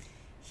there's this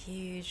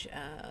huge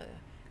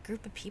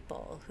group of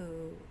people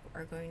who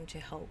are going to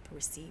help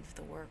receive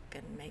the work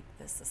and make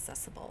this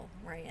accessible,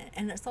 right?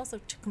 And it's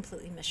also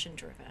completely mission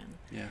driven.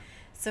 Yeah.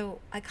 So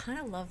I kind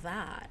of love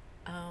that.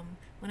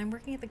 When I'm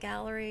working at the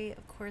gallery,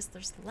 of course,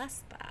 there's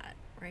less that,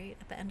 right?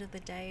 At the end of the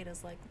day, it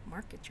is like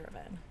market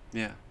driven.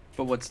 Yeah.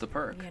 But what's the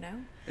perk? You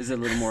Is it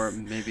a little more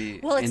maybe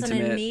Well, it's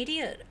intimate? an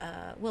immediate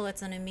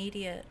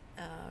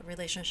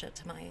relationship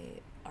to my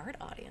art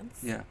audience.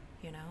 Yeah.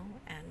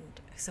 And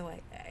so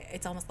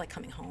it's almost like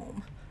coming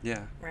home,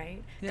 Yeah.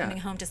 right? Yeah. Coming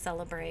home to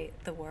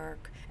celebrate the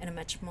work in a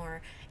much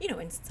more,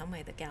 in some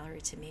way, the gallery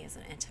to me is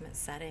an intimate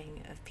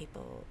setting of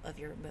people of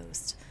your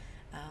most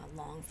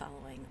long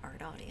following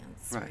art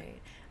audience, Right.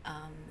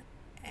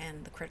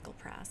 And the critical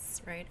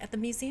press, right? At the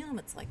museum,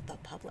 it's like the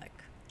public,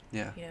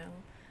 Yeah.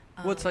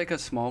 Um, It's like a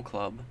small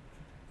club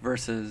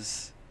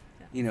versus,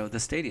 the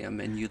stadium,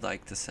 and you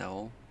like to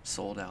sell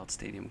sold out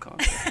stadium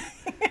concerts.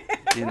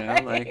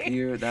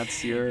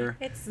 That's your...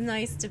 It's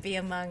nice to be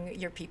among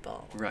your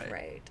people,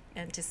 Right.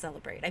 And to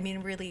celebrate. I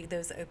mean, really,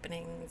 those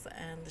openings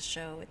and the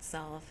show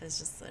itself is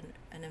just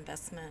an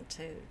investment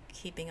to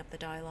keeping up the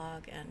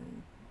dialogue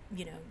and,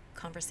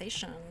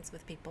 conversations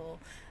with people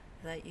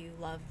that you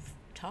love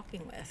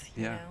talking with,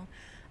 Yeah.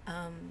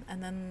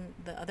 And then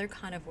the other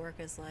kind of work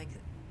is like,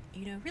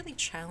 really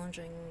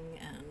challenging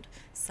and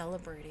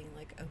celebrating,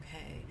 like,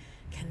 okay,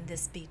 can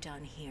this be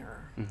done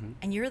here? Mhm.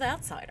 And you're the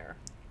outsider.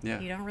 Yeah.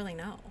 You don't really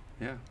know.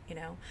 Yeah.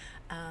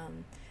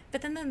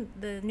 But then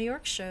the New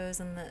York shows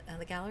and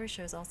the gallery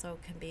shows also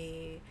can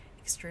be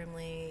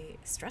extremely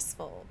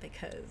stressful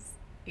because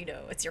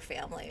it's your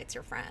family, it's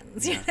your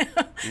friends. Yeah.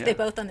 Yeah. They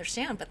both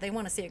understand, but they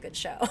want to see a good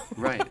show.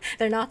 Right.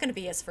 They're not going to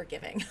be as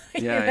forgiving.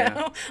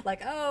 Yeah.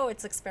 Like, oh,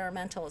 it's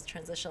experimental, it's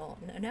transitional.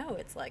 No,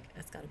 it's like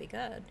it's got to be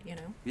good.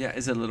 Yeah.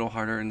 Is it a little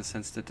harder in the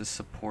sense that the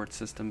support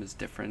system is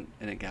different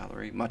in a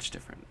gallery, much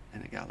different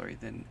in a gallery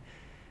than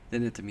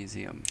at the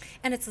museum?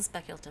 And it's a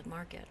speculative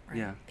market, right?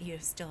 Yeah. You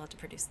still have to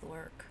produce the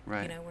work.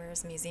 Right.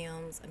 Whereas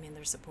museums,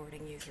 they're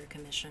supporting you through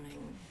commissioning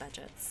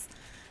budgets.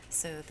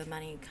 So the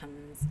money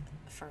comes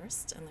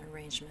first, and the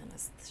arrangement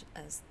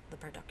as the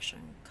production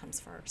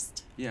comes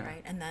first. Yeah.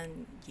 Right. And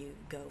then you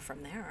go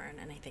from there, and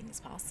anything is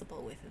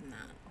possible within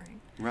that. Right.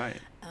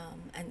 Right.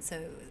 And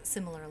so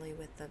similarly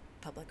with the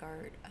public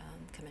art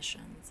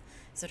commissions,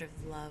 sort of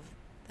love.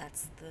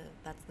 That's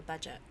the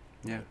budget.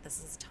 Yeah. Right? This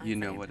is time. You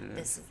know what it is.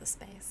 This is the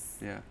space.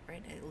 Yeah.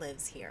 Right. It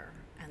lives here,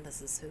 and this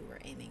is who we're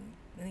aiming.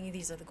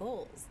 These are the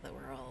goals that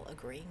we're all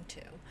agreeing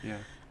to. Yeah.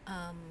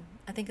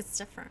 I think it's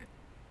different.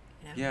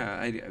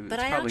 Yeah, it's but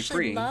I probably actually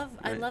free, love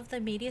right? I love the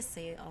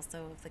immediacy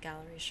also of the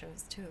gallery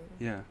shows too.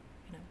 Yeah.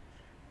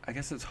 I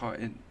guess it's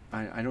hard.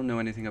 I don't know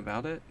anything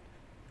about it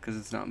because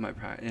it's not my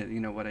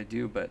what I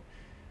do, but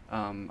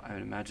I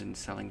would imagine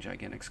selling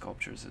gigantic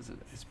sculptures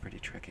is pretty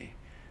tricky.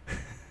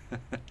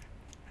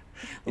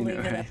 We'll leave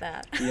it at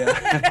that.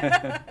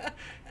 Yeah.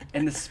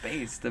 And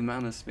the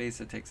amount of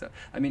space it takes up.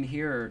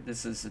 Here,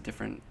 this is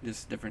different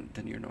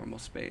than your normal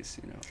space,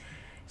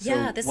 So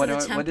yeah, this is a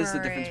what is the difference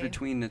temporary-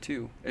 between the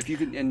two? If you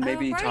could, and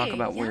maybe talk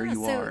about where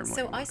you are and what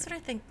So you're I working. sort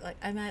of think, like,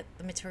 I'm at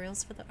the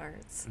Materials for the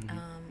Arts,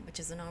 Mhm. which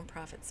is a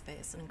nonprofit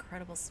space, an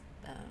incredible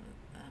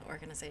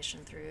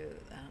organization through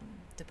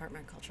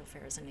Department of Cultural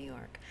Affairs in New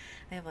York.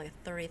 They have like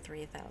a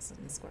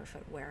 33,000 square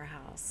foot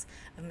warehouse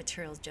of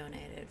materials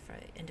donated for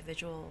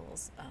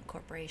individuals,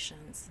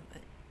 corporations,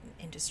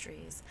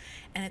 industries,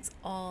 and it's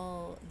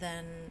all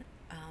then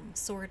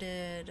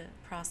sorted,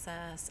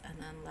 processed, and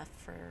then left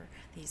for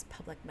these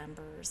public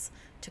members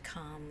to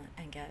come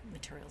and get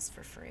materials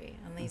for free.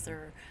 And these Mhm.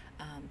 are,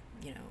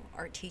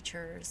 art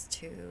teachers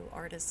to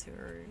artists who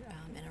are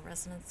in a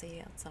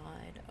residency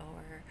outside,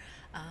 or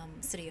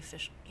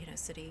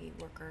city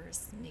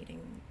workers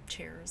needing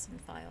chairs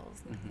and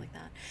files and Mhm. things like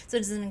that. So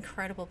it's an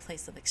incredible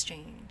place of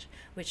exchange,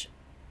 which,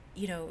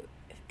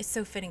 it's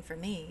so fitting for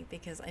me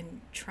because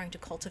I'm trying to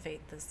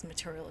cultivate this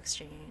material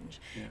exchange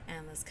Yeah.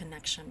 and this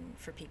connection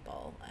for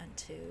people, and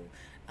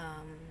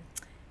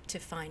to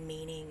find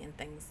meaning in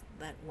things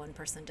that one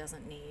person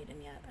doesn't need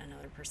and yet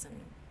another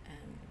person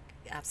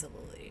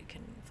absolutely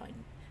can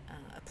find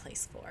a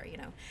place for.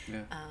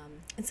 Yeah.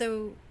 And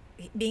so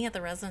being at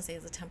the residency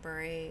as a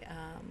temporary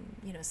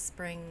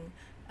spring,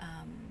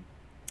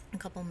 a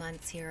couple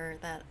months here,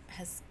 that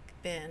has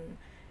been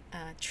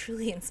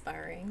truly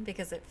inspiring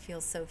because it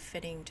feels so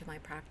fitting to my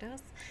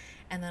practice.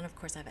 And then of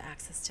course I have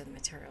access to the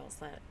materials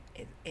that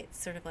it's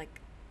sort of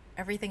like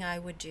everything I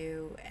would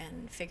do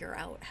and figure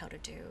out how to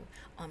do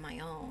on my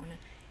own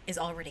is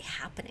already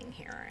happening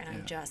here, and Yeah.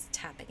 I'm just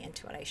tapping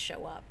into it. I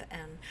show up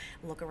and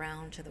look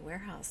around to the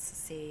warehouse to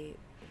see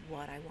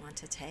what I want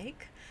to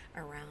take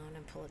around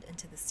and pull it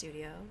into the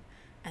studio,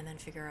 and then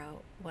figure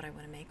out what I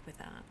want to make with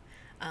that.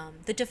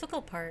 The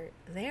difficult part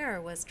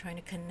there was trying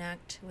to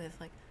connect with,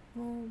 like,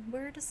 well,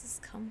 where does this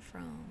come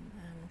from,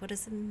 and what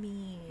does it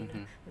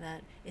mean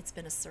that it's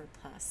been a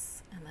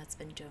surplus and that's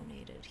been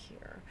donated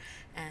here?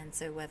 And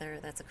so whether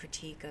that's a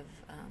critique of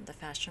the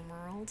fashion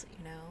world,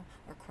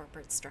 or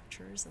corporate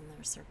structures and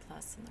their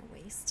surplus and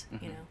their waste,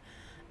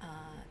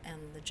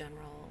 and the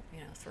general,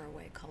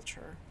 throwaway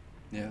culture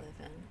we Yeah. live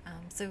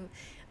in. So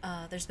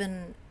there's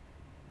been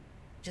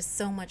just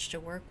so much to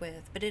work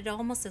with, but it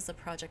almost is a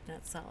project in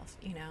itself,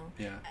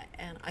 Yeah.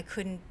 And I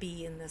couldn't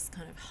be in this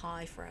kind of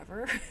high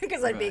forever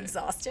because I'd be Right.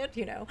 exhausted,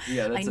 Yeah,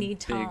 I that's need a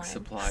time. big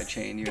supply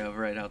chain you have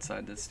right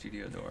outside the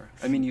studio door.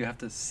 You have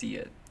to see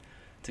it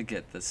to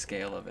get the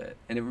scale of it.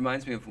 And it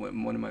reminds me of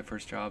one of my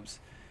first jobs.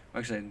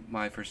 Actually,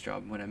 my first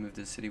job when I moved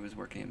to the city was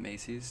working at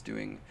Macy's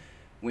doing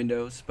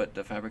windows, but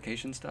the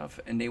fabrication stuff.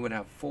 And they would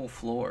have full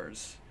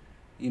floors,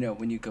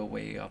 when you go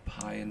way up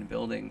high in the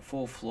building,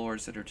 full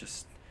floors that are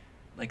just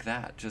like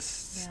that,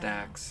 just Yeah.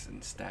 stacks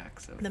and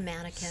stacks of The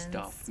mannequins,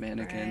 stuff,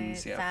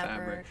 mannequins, right,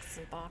 fabric, fabrics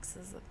and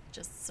boxes of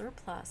just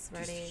surplus just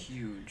ready.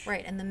 huge.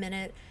 Right, and the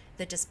minute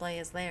the display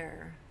is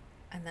there,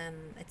 and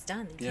then it's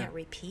done, you Yeah. can't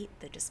repeat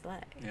the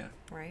display. Yeah.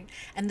 Right,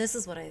 and this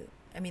is what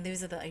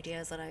these are the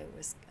ideas that I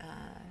was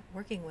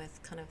working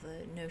with, kind of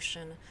the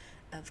notion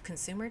of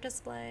consumer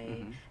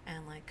display Mhm.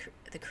 and like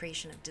the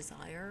creation of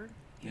desire,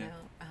 Yeah.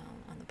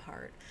 on the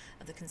part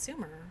of the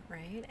consumer,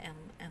 right?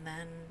 And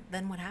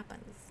then what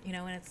happens,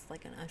 and it's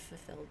like an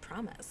unfulfilled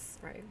promise,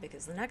 right?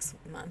 Because the next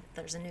month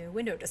there's a new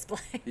window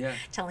display Yeah.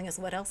 telling us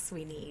what else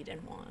we need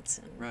and want,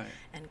 and Right.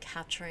 and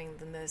capturing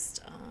the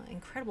most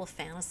incredible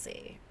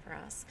fantasy for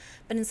us.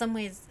 But in some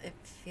ways, it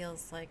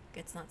feels like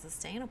it's not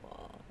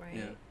sustainable, right?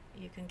 Yeah.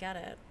 You can get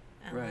it,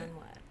 and Right. then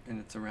what? And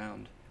it's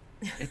around.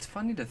 It's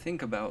funny to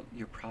think about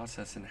your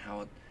process and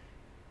how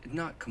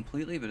not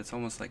completely, but it's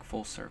almost like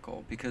full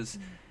circle, because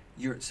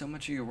so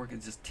much of your work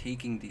is just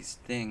taking these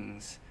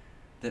things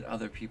that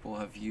other people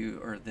have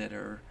viewed or that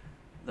are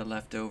the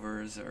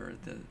leftovers or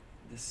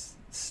this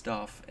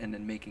stuff and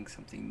then making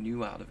something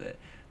new out of it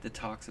that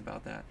talks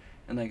about that.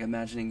 And like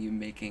imagining you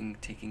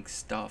taking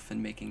stuff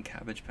and making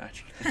Cabbage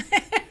Patch Kids.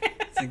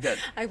 It's like that.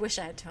 I wish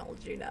I had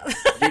told you no.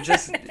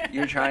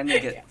 You're trying to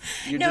get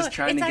just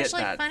trying to get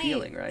that funny.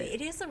 feeling, right?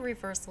 It is a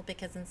reversal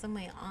because in some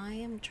way I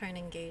am trying to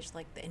engage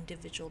like the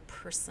individual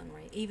person,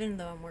 right? Even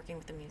though I'm working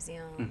with the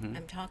museum,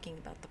 I'm talking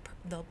about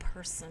the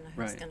person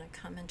who's going to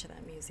come into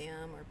that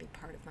museum or be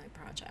part of my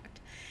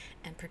project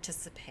and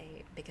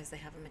participate because they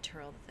have a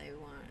material that they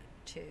want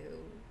to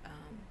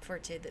for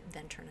it to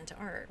then turn into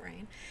art,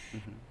 right?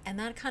 And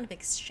that kind of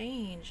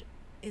exchange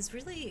is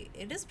really,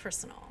 it is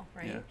personal,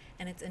 right? Yeah.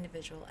 And it's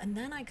individual. And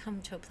then I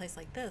come to a place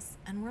like this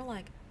and we're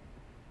like,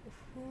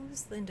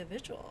 who's the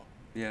individual?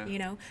 Yeah. You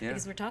know, Yeah.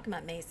 because we're talking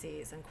about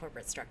Macy's and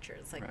corporate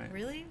structures. Like, Right.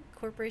 really?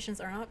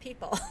 Corporations are not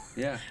people.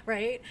 Yeah.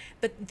 Right?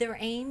 But they're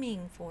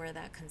aiming for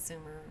that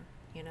consumer,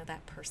 you know,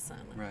 that person.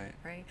 Right.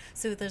 Right?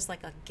 So there's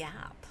like a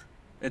gap.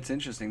 It's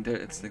interesting.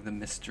 It's Right. like the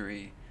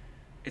mystery.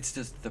 It's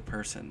just the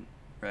person,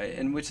 right?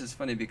 And which is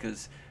funny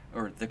because,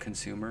 or the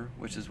consumer,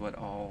 which is what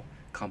all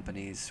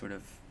companies sort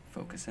of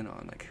focus in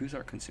on. Like, who's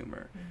our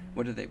consumer?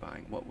 What are they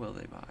buying? What will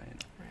they buy?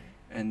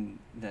 And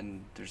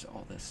then there's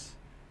all this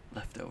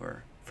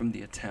leftover from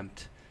the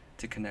attempt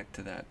to connect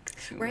to that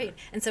consumer. Right.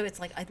 And so it's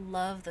like, I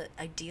love the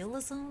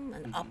idealism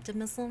and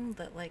optimism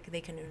that like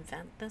they can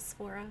invent this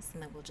for us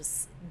and then we'll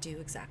just do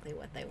exactly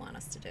what they want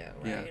us to do,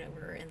 right? Yeah. And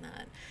we're in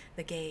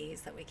the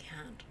gaze that we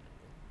can't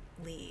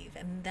leave.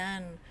 And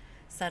then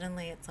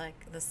suddenly it's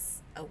like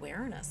this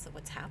awareness of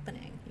what's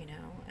happening, you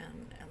know,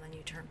 and then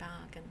you turn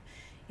back and,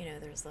 you know,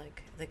 there's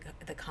like the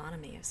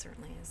economy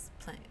certainly is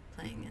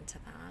playing into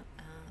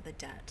that, the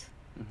debt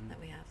that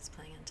we have is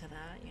playing into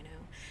that, you know,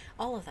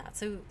 all of that.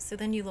 So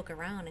then you look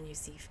around and you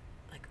see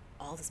like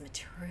all this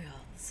material,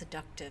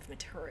 seductive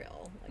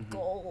material, like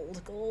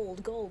gold,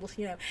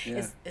 you know,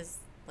 Yeah. is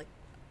like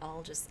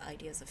all just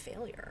ideas of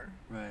failure.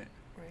 Right.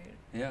 Right.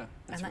 Yeah.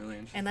 That's really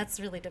interesting. And that's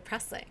really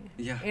depressing.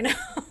 Yeah. You know?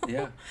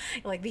 Yeah.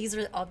 Like these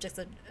are objects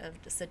of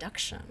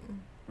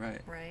seduction.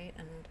 Right. Right.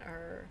 And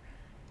are,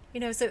 you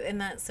know, so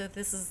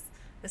this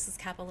is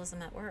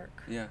capitalism at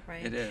work. Yeah,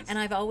 Right. it is. And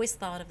I've always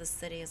thought of the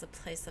city as a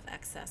place of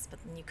excess, but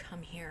then you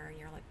come here and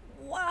you're like,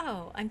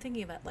 wow, I'm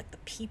thinking about like the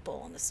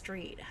people on the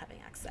street having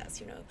access,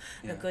 you know,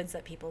 Yeah. the goods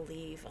that people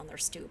leave on their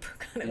stoop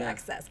kind of Yeah.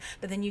 access.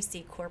 But then you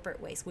see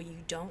corporate waste where you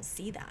don't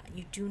see that.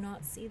 You do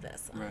not see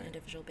this on Right. an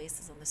individual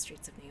basis on the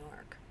streets of New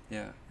York.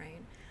 Yeah.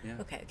 Right? Yeah.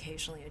 Okay,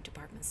 occasionally a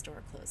department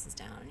store closes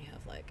down and you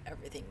have like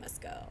everything must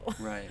go.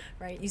 Right.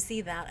 Right? You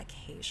see that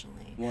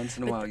occasionally. Once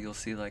in a But while, you'll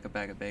see like a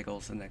bag of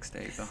bagels the next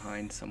day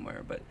behind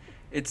somewhere, but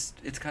it's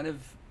kind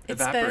of it's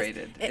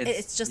evaporated.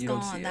 It's just you don't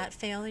gone. see That it.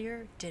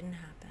 failure didn't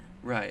happen.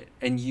 Right,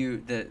 and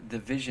the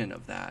vision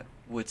of that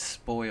would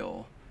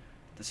spoil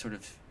the sort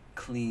of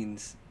clean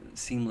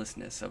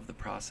seamlessness of the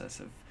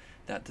process of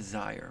that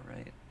desire,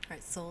 right?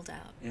 Right, sold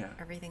out. Yeah.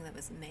 Everything that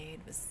was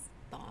made was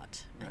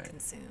bought and Right.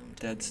 consumed.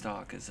 Dead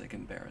stock is like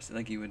embarrassing.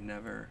 Like you would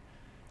never.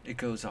 It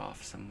goes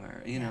off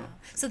somewhere, you know.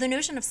 So the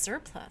notion of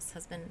surplus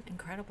has been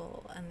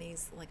incredible, and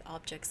these like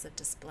objects of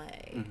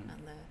display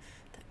and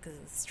the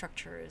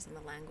structures and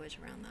the language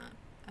around that.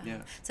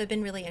 Yeah. So I've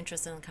been really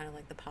interested in kind of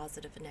like the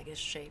positive and negative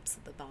shapes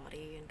of the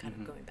body and kind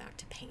of going back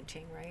to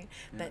painting, right?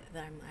 Yeah. But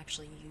that I'm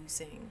actually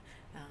using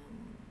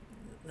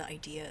the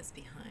ideas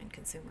behind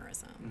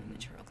consumerism and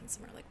material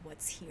consumer, like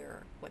what's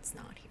here, what's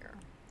not here,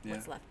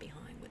 what's Yeah. left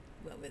behind,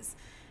 what was,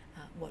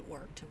 what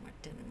worked and what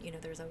didn't. You know,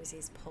 there's always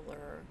these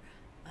polar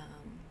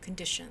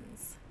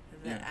conditions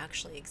that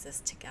actually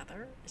exist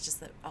together. It's just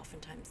that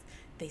oftentimes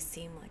they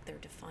seem like they're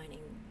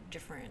defining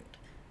different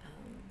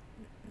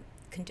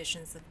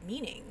conditions of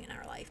meaning in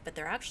our life, but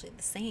they're actually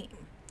the same.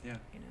 Yeah.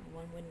 You know,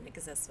 one wouldn't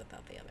exist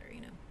without the other,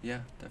 you know.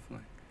 Yeah,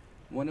 definitely.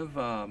 One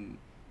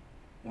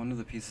of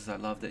the pieces I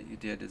love that you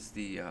did is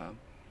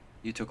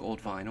you took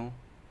old vinyl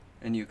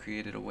and you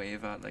created a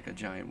wave out, like a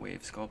giant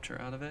wave sculpture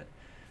out of it.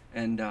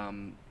 And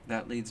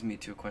that leads me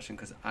to a question,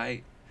 because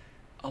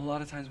a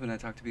lot of times when I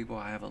talk to people,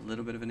 I have a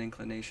little bit of an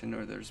inclination,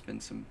 or there's been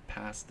some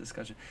past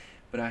discussion,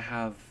 but I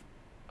have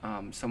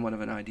somewhat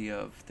of an idea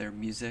of their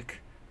music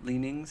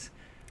leanings,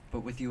 but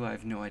with you I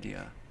have no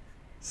idea.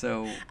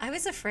 So I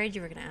was afraid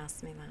you were going to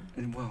ask me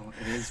that. well,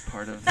 it is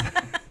part of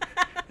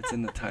it's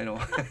in the title.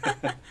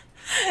 Well,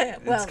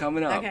 It's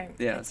coming up. Okay.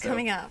 Yeah, It's so-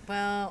 coming up.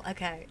 Well,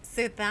 okay.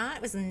 So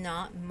that was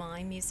not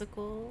my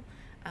musical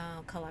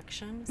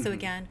collection. So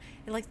again,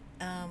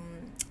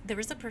 there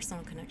was a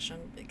personal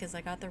connection because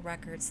I got the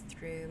records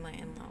through my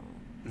in-law.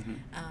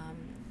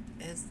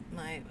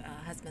 My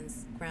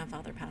husband's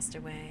grandfather passed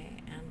away,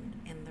 and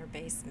in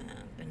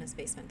his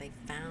basement, they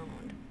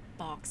found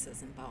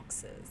boxes and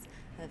boxes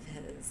of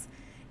his,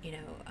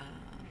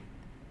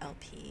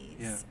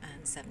 LPs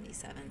and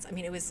 77s. I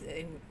mean, it was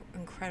an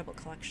incredible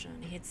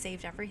collection. He had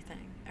saved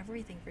everything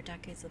for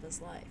decades of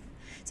his life.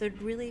 So it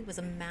really was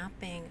a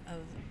mapping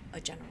of a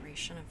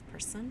generation of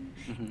person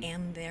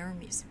and their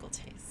musical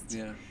taste.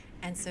 Yeah.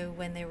 And so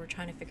when they were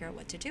trying to figure out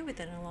what to do with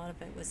it, and a lot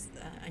of it was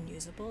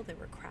unusable, they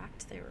were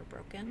cracked, they were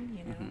broken,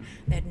 you know,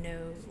 they had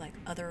no like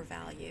other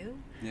value.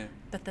 Yeah.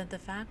 But then the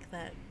fact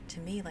that, to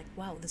me, like,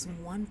 wow, this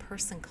one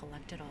person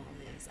collected all of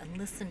these and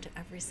listened to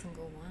every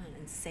single one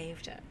and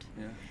saved it.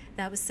 Yeah.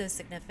 That was so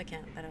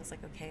significant that I was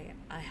like, okay,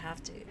 I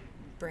have to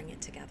bring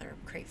it together,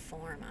 create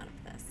form out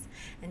of this.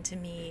 And to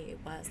me, it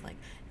was like,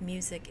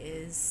 music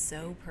is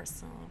so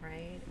personal,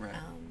 right? Right.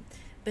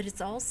 But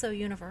it's also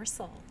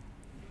universal.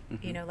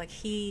 You know, like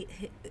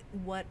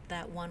what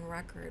that one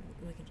record,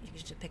 you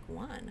should pick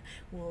one,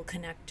 will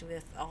connect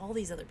with all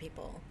these other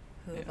people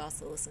who have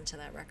also listened to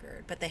that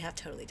record, but they have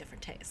totally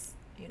different tastes,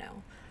 you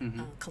know,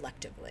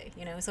 collectively,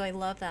 you know. So I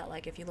love that,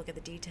 like, if you look at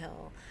the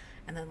detail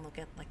and then look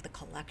at, like, the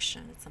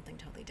collection, it's something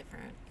totally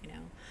different, you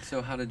know.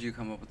 So how did you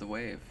come up with the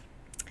wave?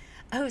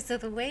 Oh, so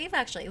the Wave,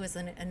 actually, it was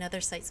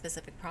another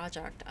site-specific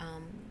project.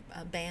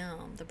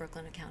 BAM, the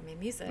Brooklyn Academy of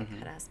Music,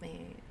 had asked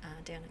me,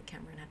 Dan and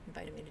Cameron had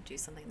invited me to do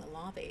something in the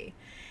lobby,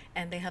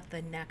 and they have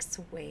the Next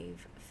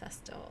Wave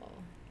Festival.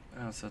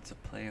 Oh, so it's a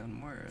play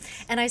on words.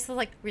 And I said,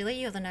 like, really?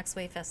 You have the Next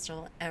Wave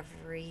Festival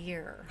every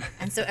year.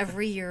 And so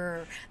every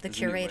year the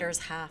curators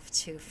have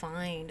to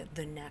find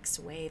the next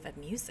wave of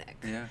music.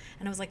 Yeah.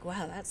 And I was like,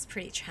 wow, that's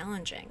pretty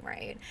challenging,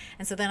 right?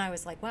 And so then I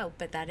was like, wow,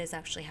 but that is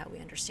actually how we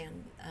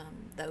understand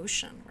the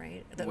ocean,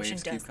 right? The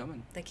Waves ocean keep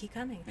coming. They keep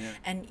coming. Yeah.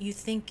 And you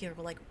think you're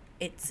like,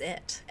 it's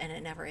it, and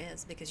it never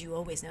is, because you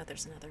always know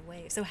there's another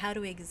wave. So how do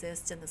we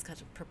exist in this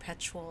kind of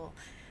perpetual,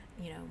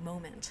 you know,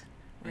 moment?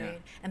 Right. Yeah.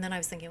 And then I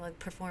was thinking, like,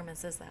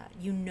 performance is that.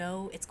 You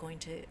know it's going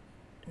to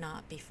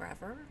not be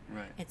forever.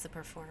 Right. It's a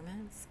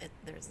performance.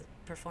 There's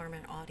a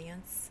performant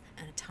audience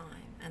and a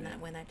time. And that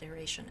when that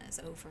duration is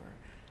over,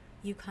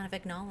 you kind of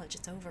acknowledge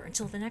it's over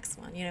until the next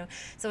one, you know.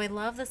 So I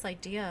love this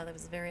idea that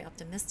was very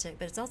optimistic,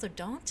 but it's also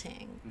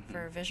daunting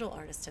for a visual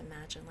artist to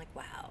imagine, like,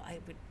 wow, I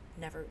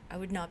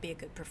would not be a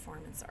good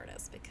performance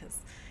artist, because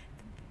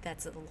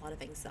that's a lot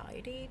of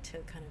anxiety to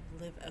kind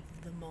of live of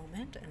the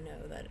moment and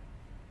know that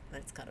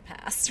it's got to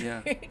pass.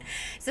 Yeah. Right?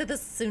 So the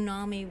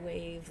tsunami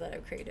wave that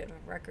I've created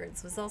of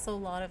records was also a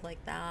lot of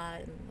like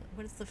that, and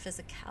what is the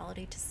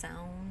physicality to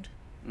sound?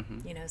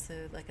 You know, so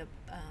like a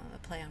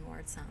play on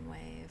word, sound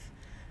wave.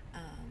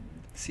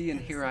 See, and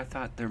here I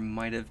thought there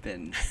might have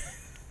been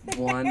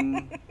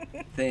one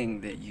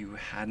thing that you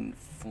hadn't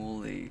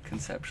fully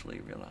conceptually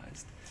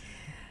realized.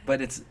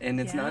 But it's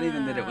not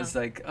even that it was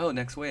like, oh,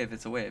 next wave,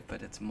 it's a wave,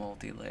 but it's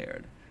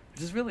multi-layered.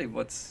 Which is really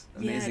what's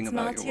amazing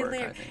about your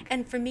work, I think.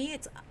 And for me,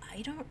 it's,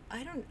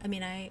 I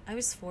mean, I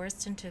was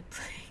forced into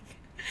playing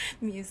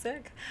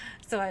music.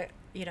 So my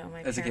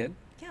As a kid?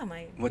 Yeah,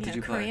 What did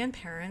you play? Korean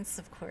parents,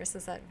 of course.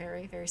 Is that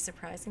very, very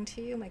surprising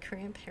to you? My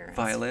Korean parents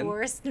Violin?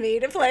 forced me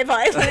to play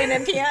violin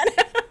and piano.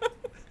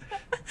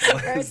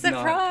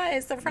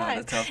 Surprise! Not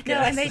a tough No,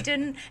 guess.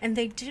 and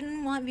they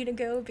didn't want me to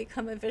go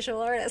become a visual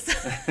artist.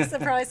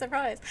 Surprise!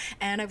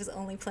 And I was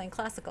only playing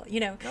classical. You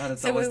know. God,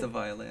 it's always the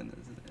violin,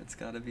 isn't it? It's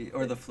got to be,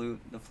 or the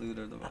flute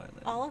or the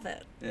violin. All of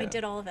it. Yeah. I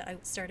did all of it. I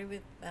started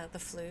with the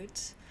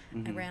flute.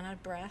 I ran out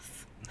of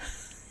breath.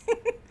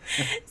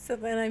 So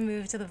then I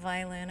moved to the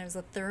violin. I was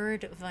a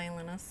third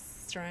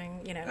violinist,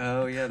 string. You know.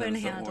 Oh yeah, that couldn't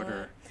was the handle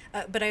order.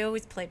 it. But I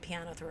always played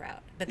piano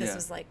throughout. But this Yeah.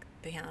 was like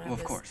piano Well, of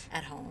was course.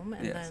 at home,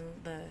 and Yes.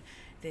 then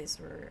these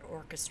were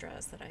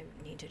orchestras that I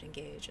needed to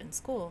engage in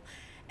school,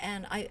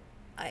 and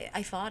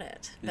I fought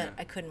it, but Yeah.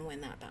 I couldn't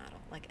win that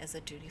battle. Like, as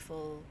a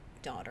dutiful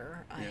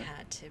daughter, I Yeah.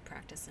 had to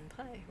practice and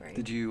play. Right.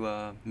 Did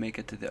you make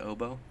it to the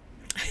oboe?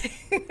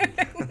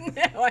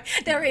 No, I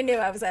already knew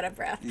I was out of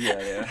breath.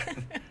 Yeah.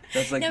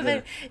 That's like no,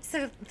 the... but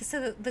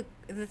so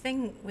the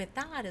thing with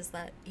that is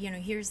that, you know,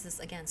 here's this,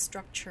 again,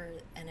 structure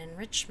and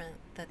enrichment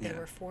that they Yeah.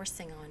 were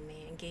forcing on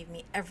me and gave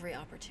me every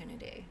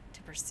opportunity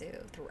to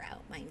pursue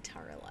throughout my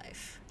entire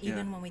life.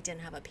 Even Yeah. when we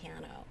didn't have a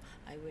piano,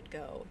 I would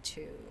go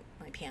to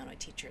my piano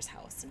teacher's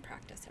house and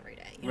practice every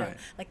day. You know, Right.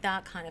 like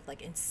that kind of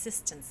like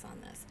insistence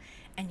on this.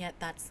 And yet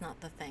that's not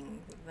the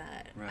thing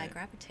that I Right.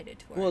 gravitated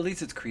toward. Well, at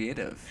least it's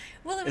creative.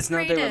 Well, it was It's not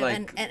they creative, were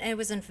like... and it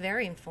was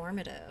very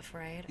informative,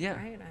 right? Yeah.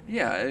 Right? I mean,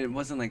 Yeah, it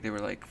wasn't like they were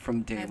like,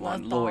 from day I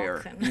one, love lawyer.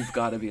 Bach and- You've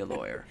got to be a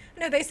lawyer.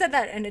 No, they said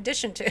that in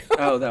addition to.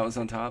 Oh, that was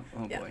on top?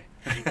 Oh, Yeah. boy.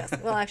 Yes.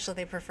 Well, actually,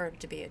 they preferred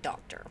to be a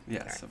doctor.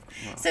 Yes. Right.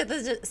 Well,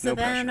 So no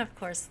then, pressure. of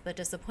course, the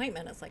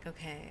disappointment is like,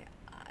 okay,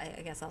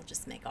 I guess I'll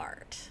just make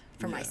art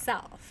for Yeah.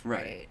 myself,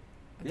 Right. right?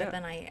 But Yeah.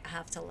 then I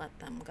have to let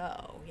them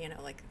go. You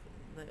know, like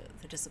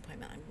the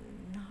disappointment.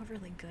 I'm not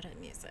really good at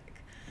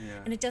music,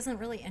 Yeah. and it doesn't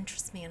really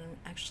interest me. And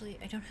actually,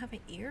 I don't have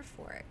an ear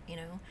for it. You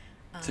know.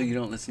 So you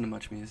don't listen to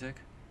much music?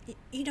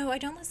 You know, I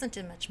don't listen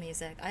to much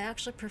music. I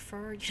actually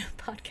prefer,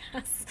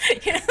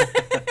 podcasts. You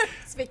know?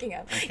 Speaking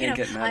of, I can't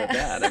get mad at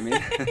that. I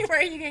mean,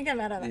 right, you can get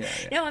mad at that.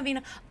 Yeah. No, I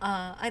mean,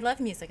 I love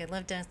music. I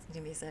love dancing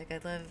to music. I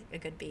love a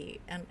good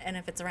beat, and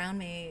if it's around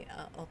me,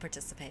 I'll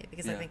participate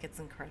because I Yeah. think it's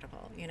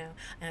incredible. You know,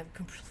 and I have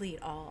complete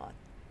awe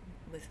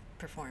with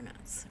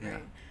performance, Yeah.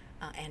 right,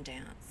 and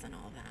dance and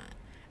all that.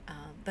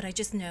 But I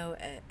just know,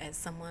 as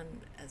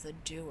someone, as a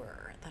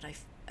doer, that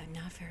I'm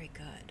not very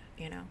good.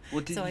 You know,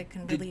 Well, so I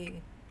can did-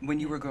 really. when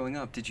you were growing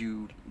up,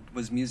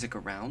 was music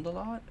around a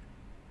lot?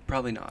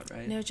 Probably not,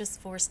 right? No, just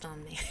forced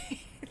on me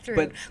through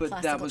but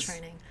classical that was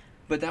training.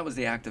 But that was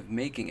the act of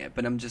making it.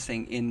 But I'm just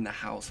saying, in the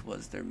house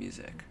was there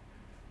music.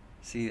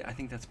 See, I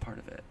think that's part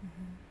of it.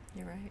 Mm-hmm.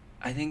 You're right.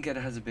 I think it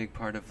has a big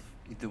part of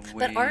the way.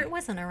 But art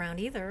wasn't around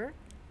either.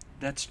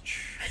 That's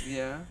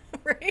yeah.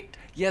 Right.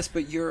 Yes,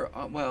 but you're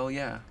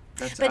yeah.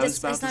 That's. But I was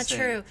about it's to not say.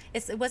 true.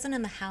 It wasn't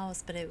in the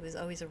house, but it was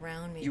always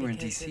around me. You were in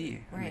because D.C.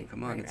 I mean,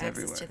 come on, it's access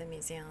everywhere. to the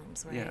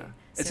museums, right? Yeah,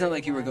 it's So not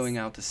like you were was. going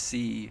out to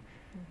see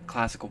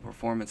classical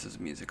performances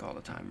of music all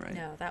the time, right?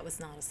 No, that was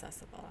not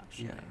accessible,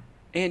 actually. Yeah,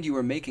 and you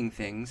were making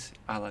things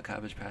a la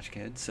Cabbage Patch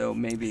Kids, so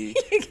maybe.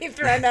 You keep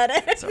throwing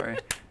that in. Sorry.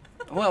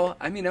 Well,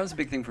 I mean, that was a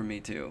big thing for me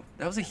too.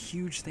 That was a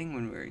huge thing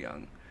when we were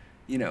young.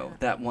 You know,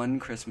 that one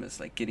Christmas,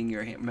 like getting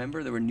your hand.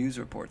 Remember, there were news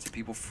reports of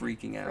people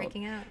freaking out,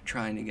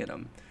 trying to get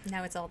them.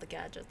 Now it's all the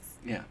gadgets.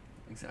 Yeah,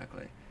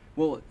 exactly.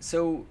 Well,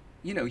 so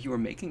you were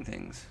making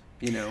things.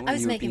 You know, I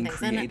was you were making being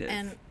things,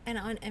 creative.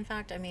 and in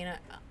fact, I mean,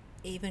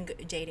 even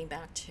dating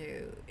back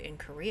to in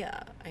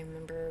Korea, I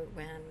remember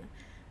when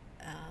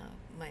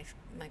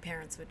my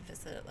parents would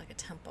visit like a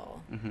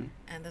temple,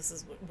 and this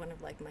is one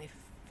of like my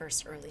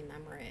first early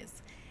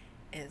memories.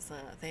 Is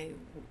they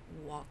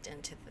walked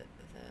into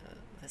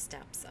the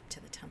steps up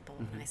to the temple,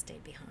 and I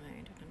stayed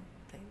behind, and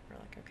they were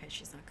like, okay,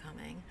 she's not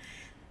coming.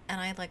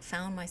 And I like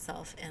found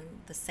myself in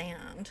the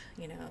sand,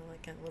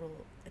 like a little,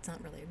 it's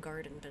not really a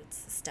garden, but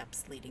it's the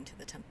steps leading to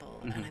the temple.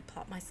 And I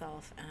plopped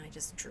myself and I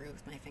just drew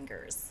with my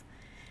fingers.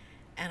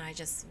 And I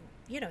just,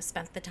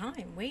 spent the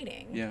time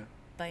waiting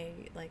by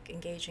like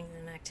engaging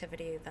in an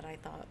activity that I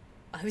thought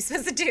I was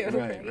supposed to do,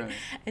 right?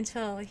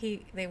 Until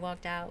they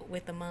walked out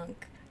with the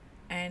monk.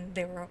 And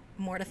they were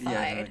mortified.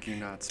 Yeah, like you're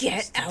not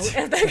get out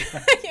of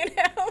the,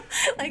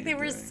 like they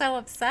were so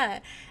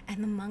upset.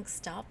 And the monk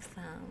stopped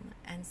them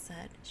and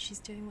said, "She's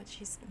doing what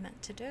she's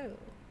meant to do."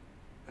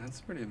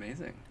 That's pretty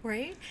amazing,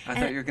 right? I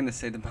thought you were going to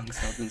say the monk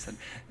stopped and said,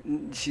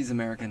 "She's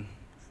American."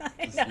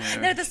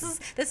 No, this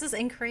is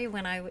in Korea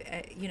when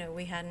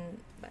we hadn't.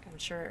 I'm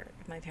sure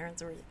my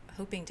parents were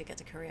hoping to get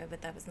to Korea,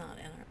 but that was not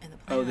in the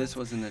plan. Oh, this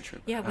wasn't the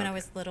trip. Yeah, when I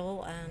was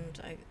little,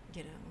 and I,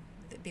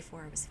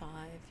 before I was 5.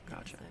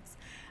 Gotcha. 6.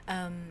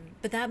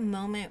 But that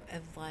moment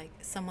of like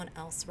someone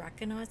else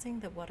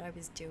recognizing that what I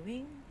was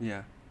doing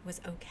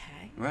was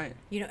okay. Right.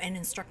 And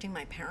instructing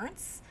my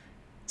parents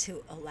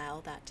to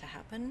allow that to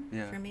happen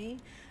for me.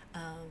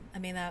 I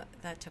mean,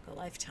 that took a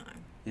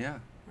lifetime. Yeah.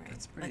 Right.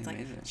 That's pretty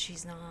amazing. Like,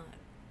 she's not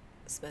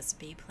supposed to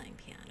be playing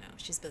piano.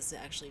 She's supposed to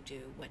actually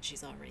do what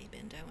she's already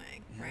been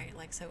doing. Yeah. Right.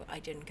 Like, so I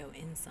didn't go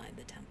inside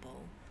the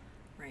temple,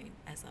 right?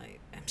 As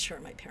I'm sure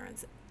my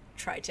parents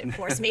tried to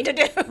force me to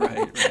do.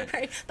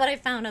 Right. But I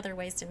found other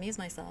ways to amuse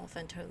myself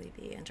and totally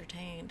be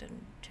entertained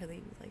and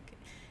totally like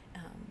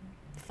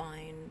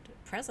find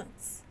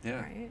presence.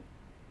 Yeah. Right.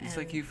 It's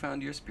like you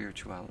found your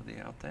spirituality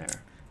out there.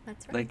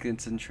 That's right. Like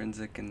it's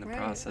intrinsic in the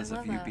process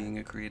of you being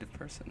a creative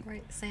person.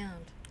 Right.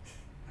 Sound.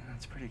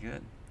 That's pretty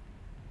good.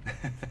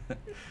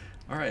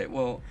 All right.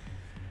 Well,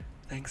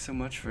 thanks so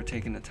much for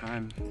taking the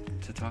time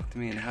to talk to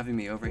me and having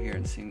me over here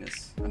and seeing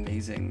this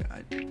amazing,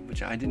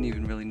 which I didn't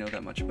even really know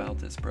that much about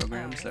this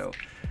program. So,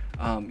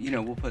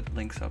 we'll put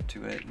links up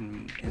to it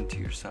and into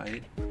your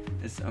site.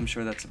 I'm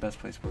sure that's the best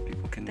place where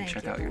people can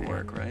check out your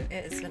work, right?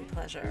 It's been a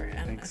pleasure.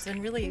 And It's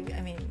been really,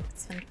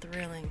 it's been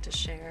thrilling to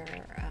share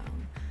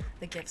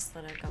the gifts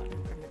that I've gotten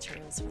from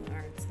Materials from the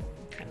Arts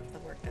and kind of the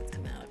work that's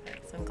come out of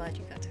it. So I'm glad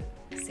you got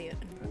to see it.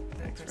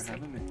 Thanks for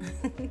having me.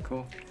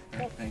 Cool.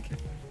 Right, thank you.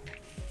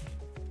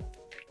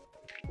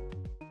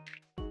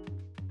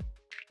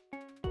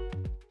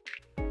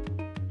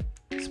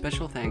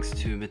 Special thanks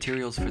to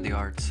Materials for the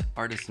Arts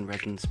Artist in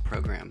Residence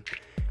program,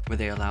 where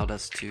they allowed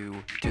us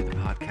to do the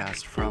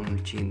podcast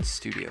from Jean's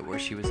studio where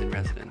she was in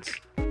residence.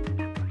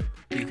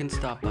 You can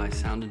stop by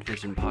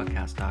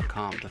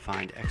soundandvisionpodcast.com to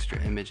find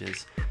extra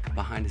images,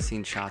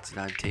 behind-the-scenes shots that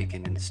I've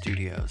taken in the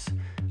studios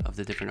of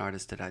the different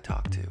artists that I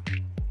talked to.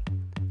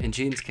 In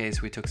Jean's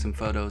case, we took some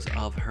photos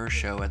of her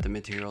show at the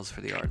Materials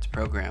for the Arts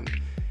program,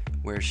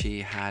 where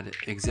she had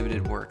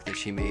exhibited work that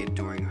she made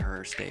during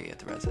her stay at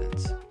the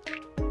residence.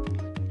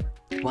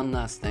 One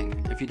last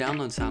thing, if you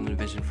download Sound and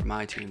Vision from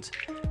iTunes,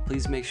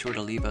 please make sure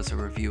to leave us a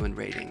review and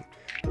rating.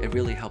 It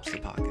really helps the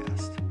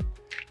podcast.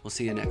 We'll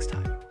see you next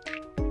time.